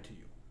happened to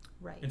you.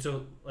 Right. And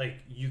so, like,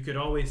 you could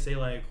always say,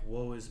 like,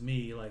 woe is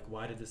me, like,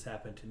 why did this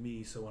happen to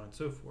me, so on and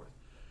so forth.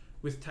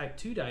 With type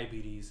 2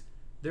 diabetes,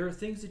 there are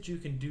things that you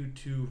can do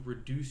to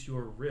reduce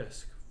your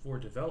risk for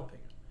developing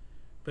it.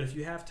 But if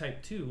you have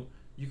type 2,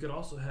 you could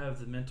also have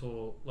the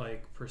mental,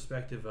 like,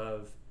 perspective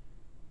of,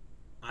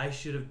 I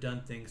should have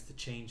done things to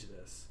change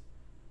this.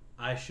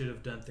 I should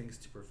have done things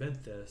to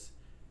prevent this.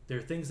 There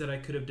are things that I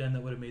could have done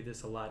that would have made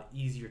this a lot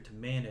easier to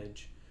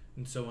manage,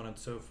 and so on and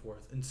so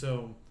forth. And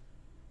so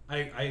I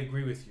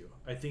agree with you.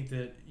 I think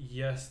that,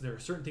 yes, there are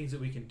certain things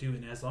that we can do,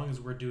 and as long as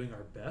we're doing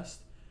our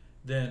best,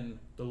 then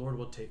the Lord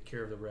will take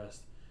care of the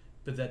rest.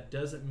 But that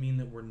doesn't mean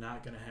that we're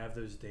not going to have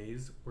those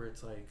days where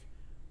it's like,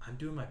 I'm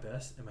doing my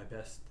best, and my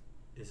best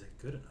isn't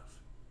good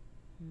enough.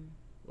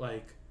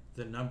 Like,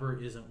 the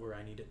number isn't where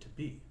I need it to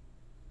be.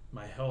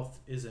 My health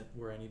isn't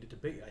where I need it to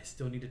be. I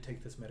still need to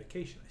take this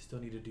medication. I still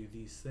need to do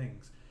these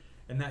things.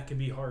 And that can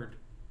be hard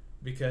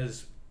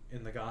because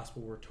in the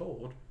gospel we're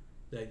told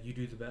that you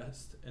do the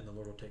best and the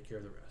Lord will take care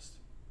of the rest.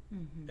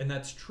 And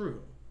that's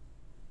true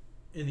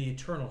in the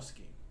eternal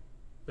scheme.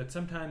 But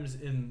sometimes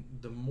in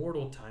the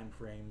mortal time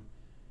frame,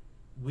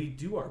 we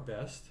do our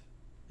best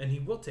and he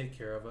will take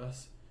care of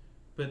us,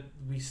 but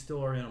we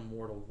still are in a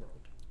mortal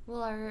world.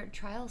 Well, our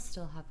trials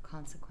still have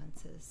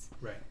consequences.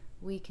 Right.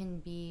 We can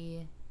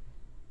be...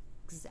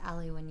 Because,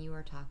 Allie, when you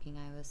were talking,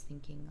 I was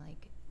thinking,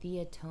 like, the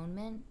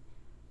atonement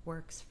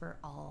works for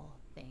all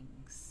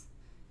things.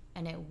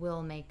 And it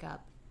will make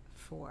up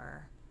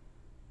for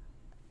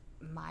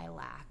my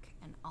lack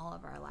and all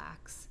of our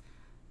lacks.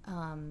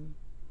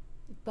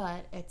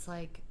 But it's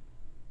like,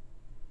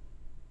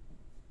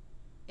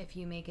 if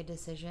you make a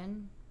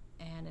decision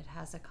and it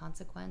has a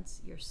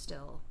consequence, you're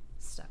still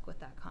stuck with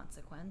that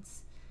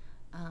consequence.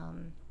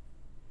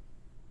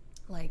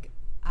 Like,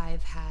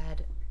 I've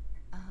had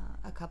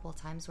a couple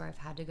times where I've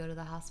had to go to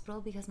the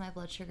hospital because my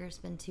blood sugar's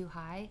been too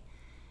high,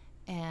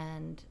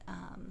 and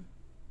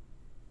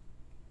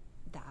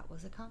that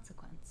was a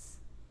consequence,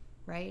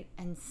 right?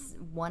 And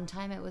one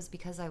time it was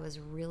because I was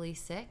really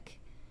sick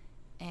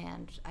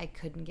and I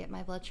couldn't get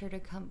my blood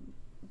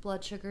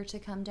sugar to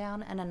come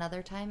down, and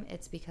another time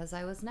it's because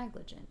I was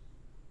negligent,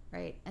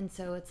 right? And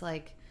so it's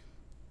like,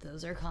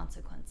 those are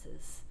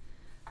consequences.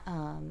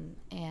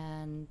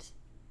 And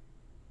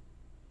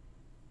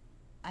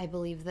I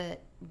believe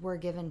that we're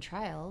given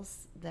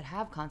trials that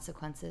have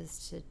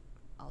consequences to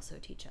also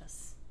teach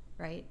us,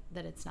 right?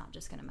 That it's not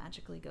just going to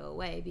magically go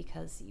away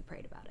because you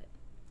prayed about it.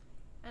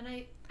 And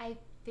I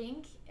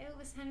think it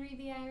was Henry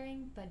B.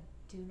 Eyring, but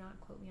do not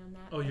quote me on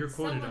that. Oh, you're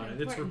quoted on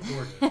it. It's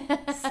important.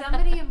 recorded.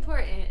 Somebody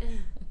important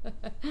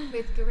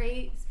with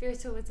great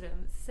spiritual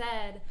wisdom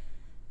said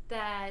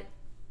that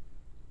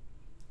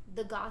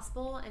the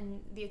gospel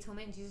and the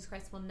atonement in Jesus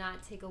Christ will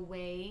not take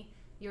away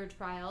your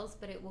trials,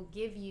 but it will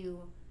give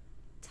you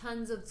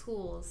tons of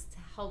tools to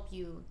help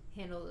you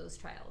handle those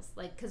trials.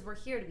 Like, because we're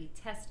here to be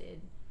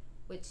tested,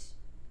 which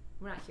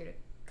we're not here to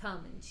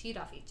come and cheat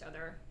off each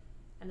other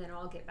and then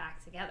all get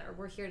back together.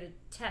 We're here to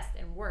test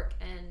and work,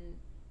 and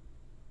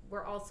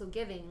we're also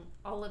giving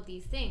all of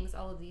these things,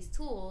 all of these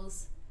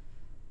tools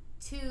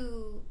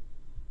to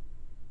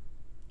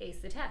ace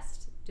the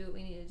test, do what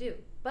we need to do.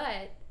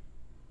 But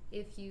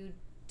if you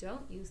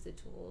don't use the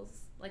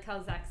tools, like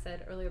how Zach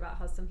said earlier about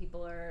how some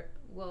people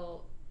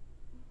will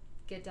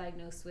get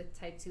diagnosed with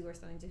type 2 or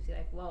something, just be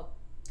like, well,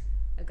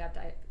 I've got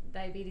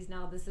diabetes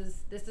now. This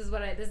is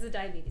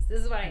diabetes.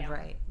 This is what I am.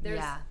 Right.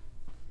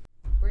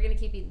 We're gonna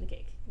keep eating the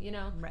cake, you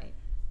know? Right.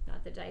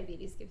 Not that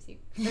diabetes gives you,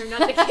 or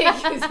not the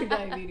cake gives you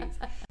diabetes.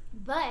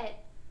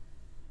 But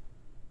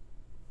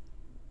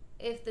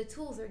if the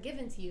tools are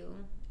given to you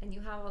and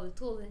you have all the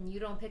tools and you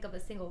don't pick up a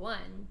single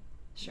one,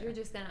 Sure. you're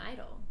just gonna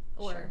idle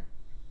or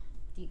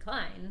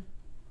decline,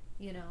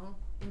 you know,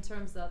 in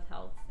terms of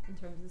health, in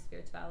terms of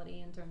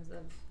spirituality, in terms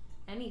of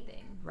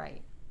anything.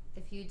 Right.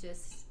 If you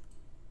just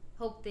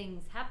hope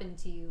things happen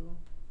to you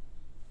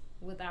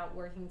without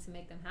working to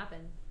make them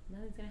happen,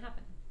 nothing's gonna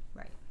happen.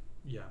 Right.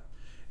 Yeah.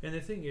 And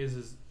the thing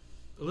is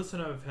Alyssa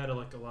and I have had a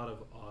lot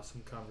of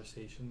awesome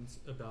conversations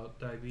about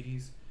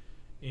diabetes,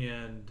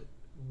 and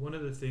one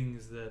of the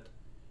things that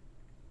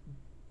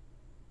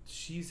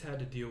she's had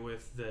to deal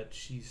with that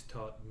she's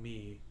taught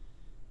me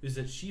is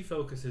that she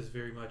focuses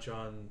very much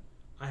on,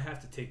 I have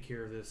to take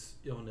care of this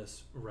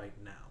illness right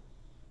now.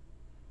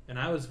 And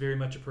I was very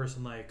much a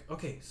person like,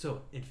 okay,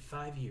 so in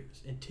 5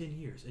 years, in 10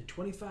 years, in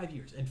 25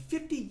 years, in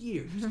 50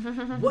 years,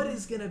 what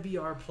is going to be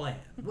our plan?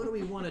 What do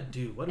we want to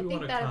do? What do we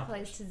want to accomplish?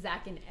 I think that applies to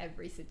Zach in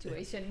every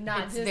situation,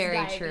 not It's just very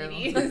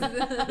diabetes. true.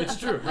 It's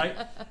true, right?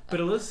 But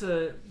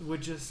Alyssa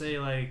would just say,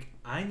 like,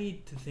 I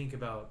need to think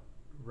about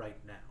right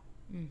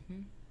now.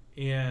 Mm-hmm.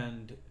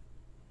 And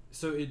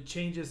so it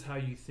changes how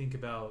you think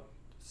about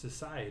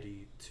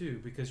society,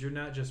 too, because you're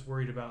not just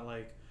worried about,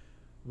 like,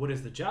 what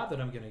is the job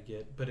that I'm going to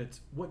get, but it's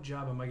what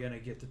job am I going to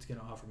get that's going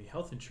to offer me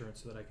health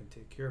insurance so that I can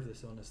take care of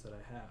this illness that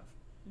I have.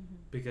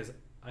 because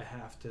I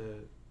have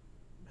to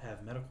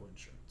have medical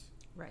insurance.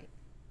 Right.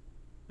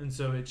 And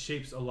so it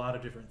shapes a lot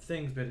of different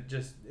things, but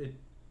it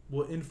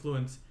will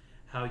influence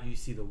how you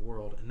see the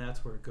world. And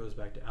that's where it goes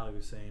back to Ali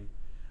was saying,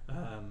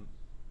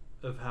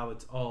 of how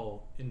it's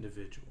all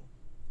individual.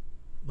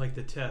 Like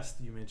the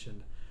test you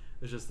mentioned, I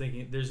was just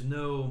thinking, there's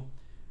no,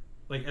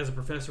 like as a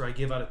professor, I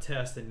give out a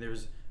test and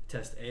there's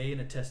test A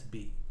and a test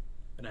B.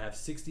 And I have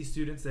 60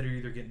 students that are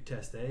either getting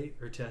test A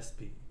or test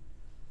B.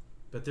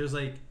 But there's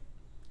like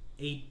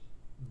 8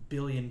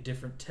 billion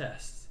different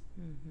tests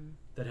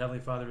that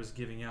Heavenly Father is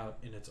giving out,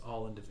 and it's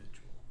all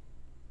individual.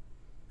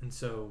 And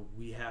so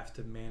we have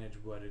to manage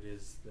what it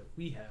is that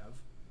we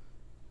have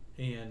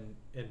and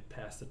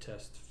pass the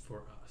test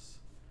for us.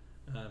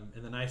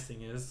 And the nice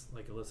thing is,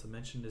 like Alyssa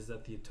mentioned, is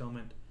that the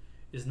atonement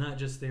is not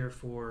just there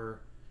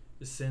for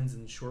the sins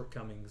and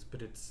shortcomings,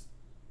 but it's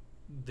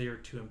there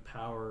to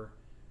empower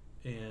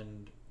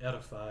and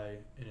edify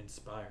and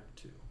inspire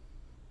too.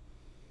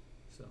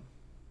 So,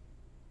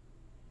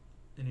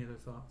 any other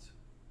thoughts?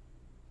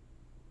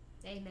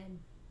 Amen.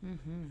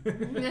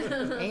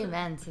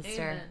 Amen,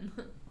 sister. Amen.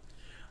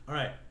 All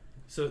right.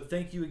 So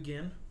thank you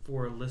again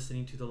for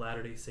listening to the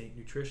Latter-day Saint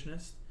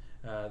Nutritionist.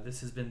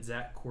 This has been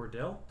Zach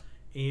Cordell,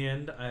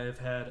 and I've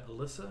had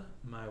Alyssa,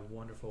 my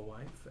wonderful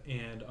wife,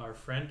 and our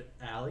friend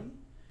Allie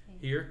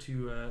here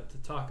to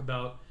talk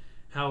about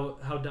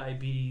how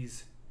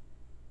diabetes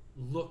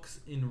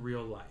looks in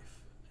real life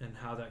and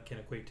how that can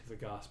equate to the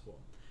gospel.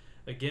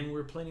 Again,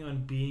 we're planning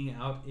on being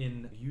out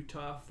in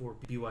Utah for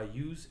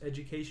BYU's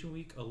Education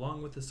Week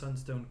along with the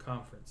Sunstone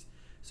Conference.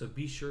 So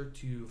be sure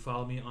to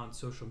follow me on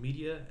social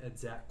media at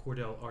Zach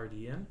Cordell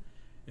RDN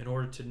in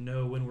order to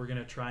know when we're going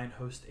to try and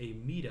host a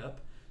meetup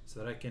so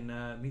that I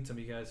can meet some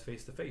of you guys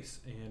face to face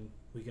and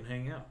we can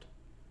hang out.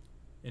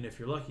 And if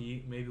you're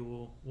lucky, maybe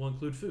we'll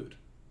include food.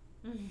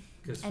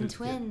 And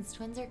twins.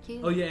 Twins are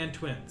cute. Oh yeah, and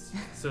twins.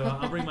 So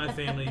I'll bring my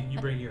family, you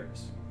bring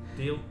yours.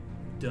 Deal?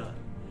 Done.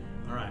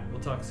 All right,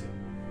 we'll talk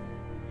soon.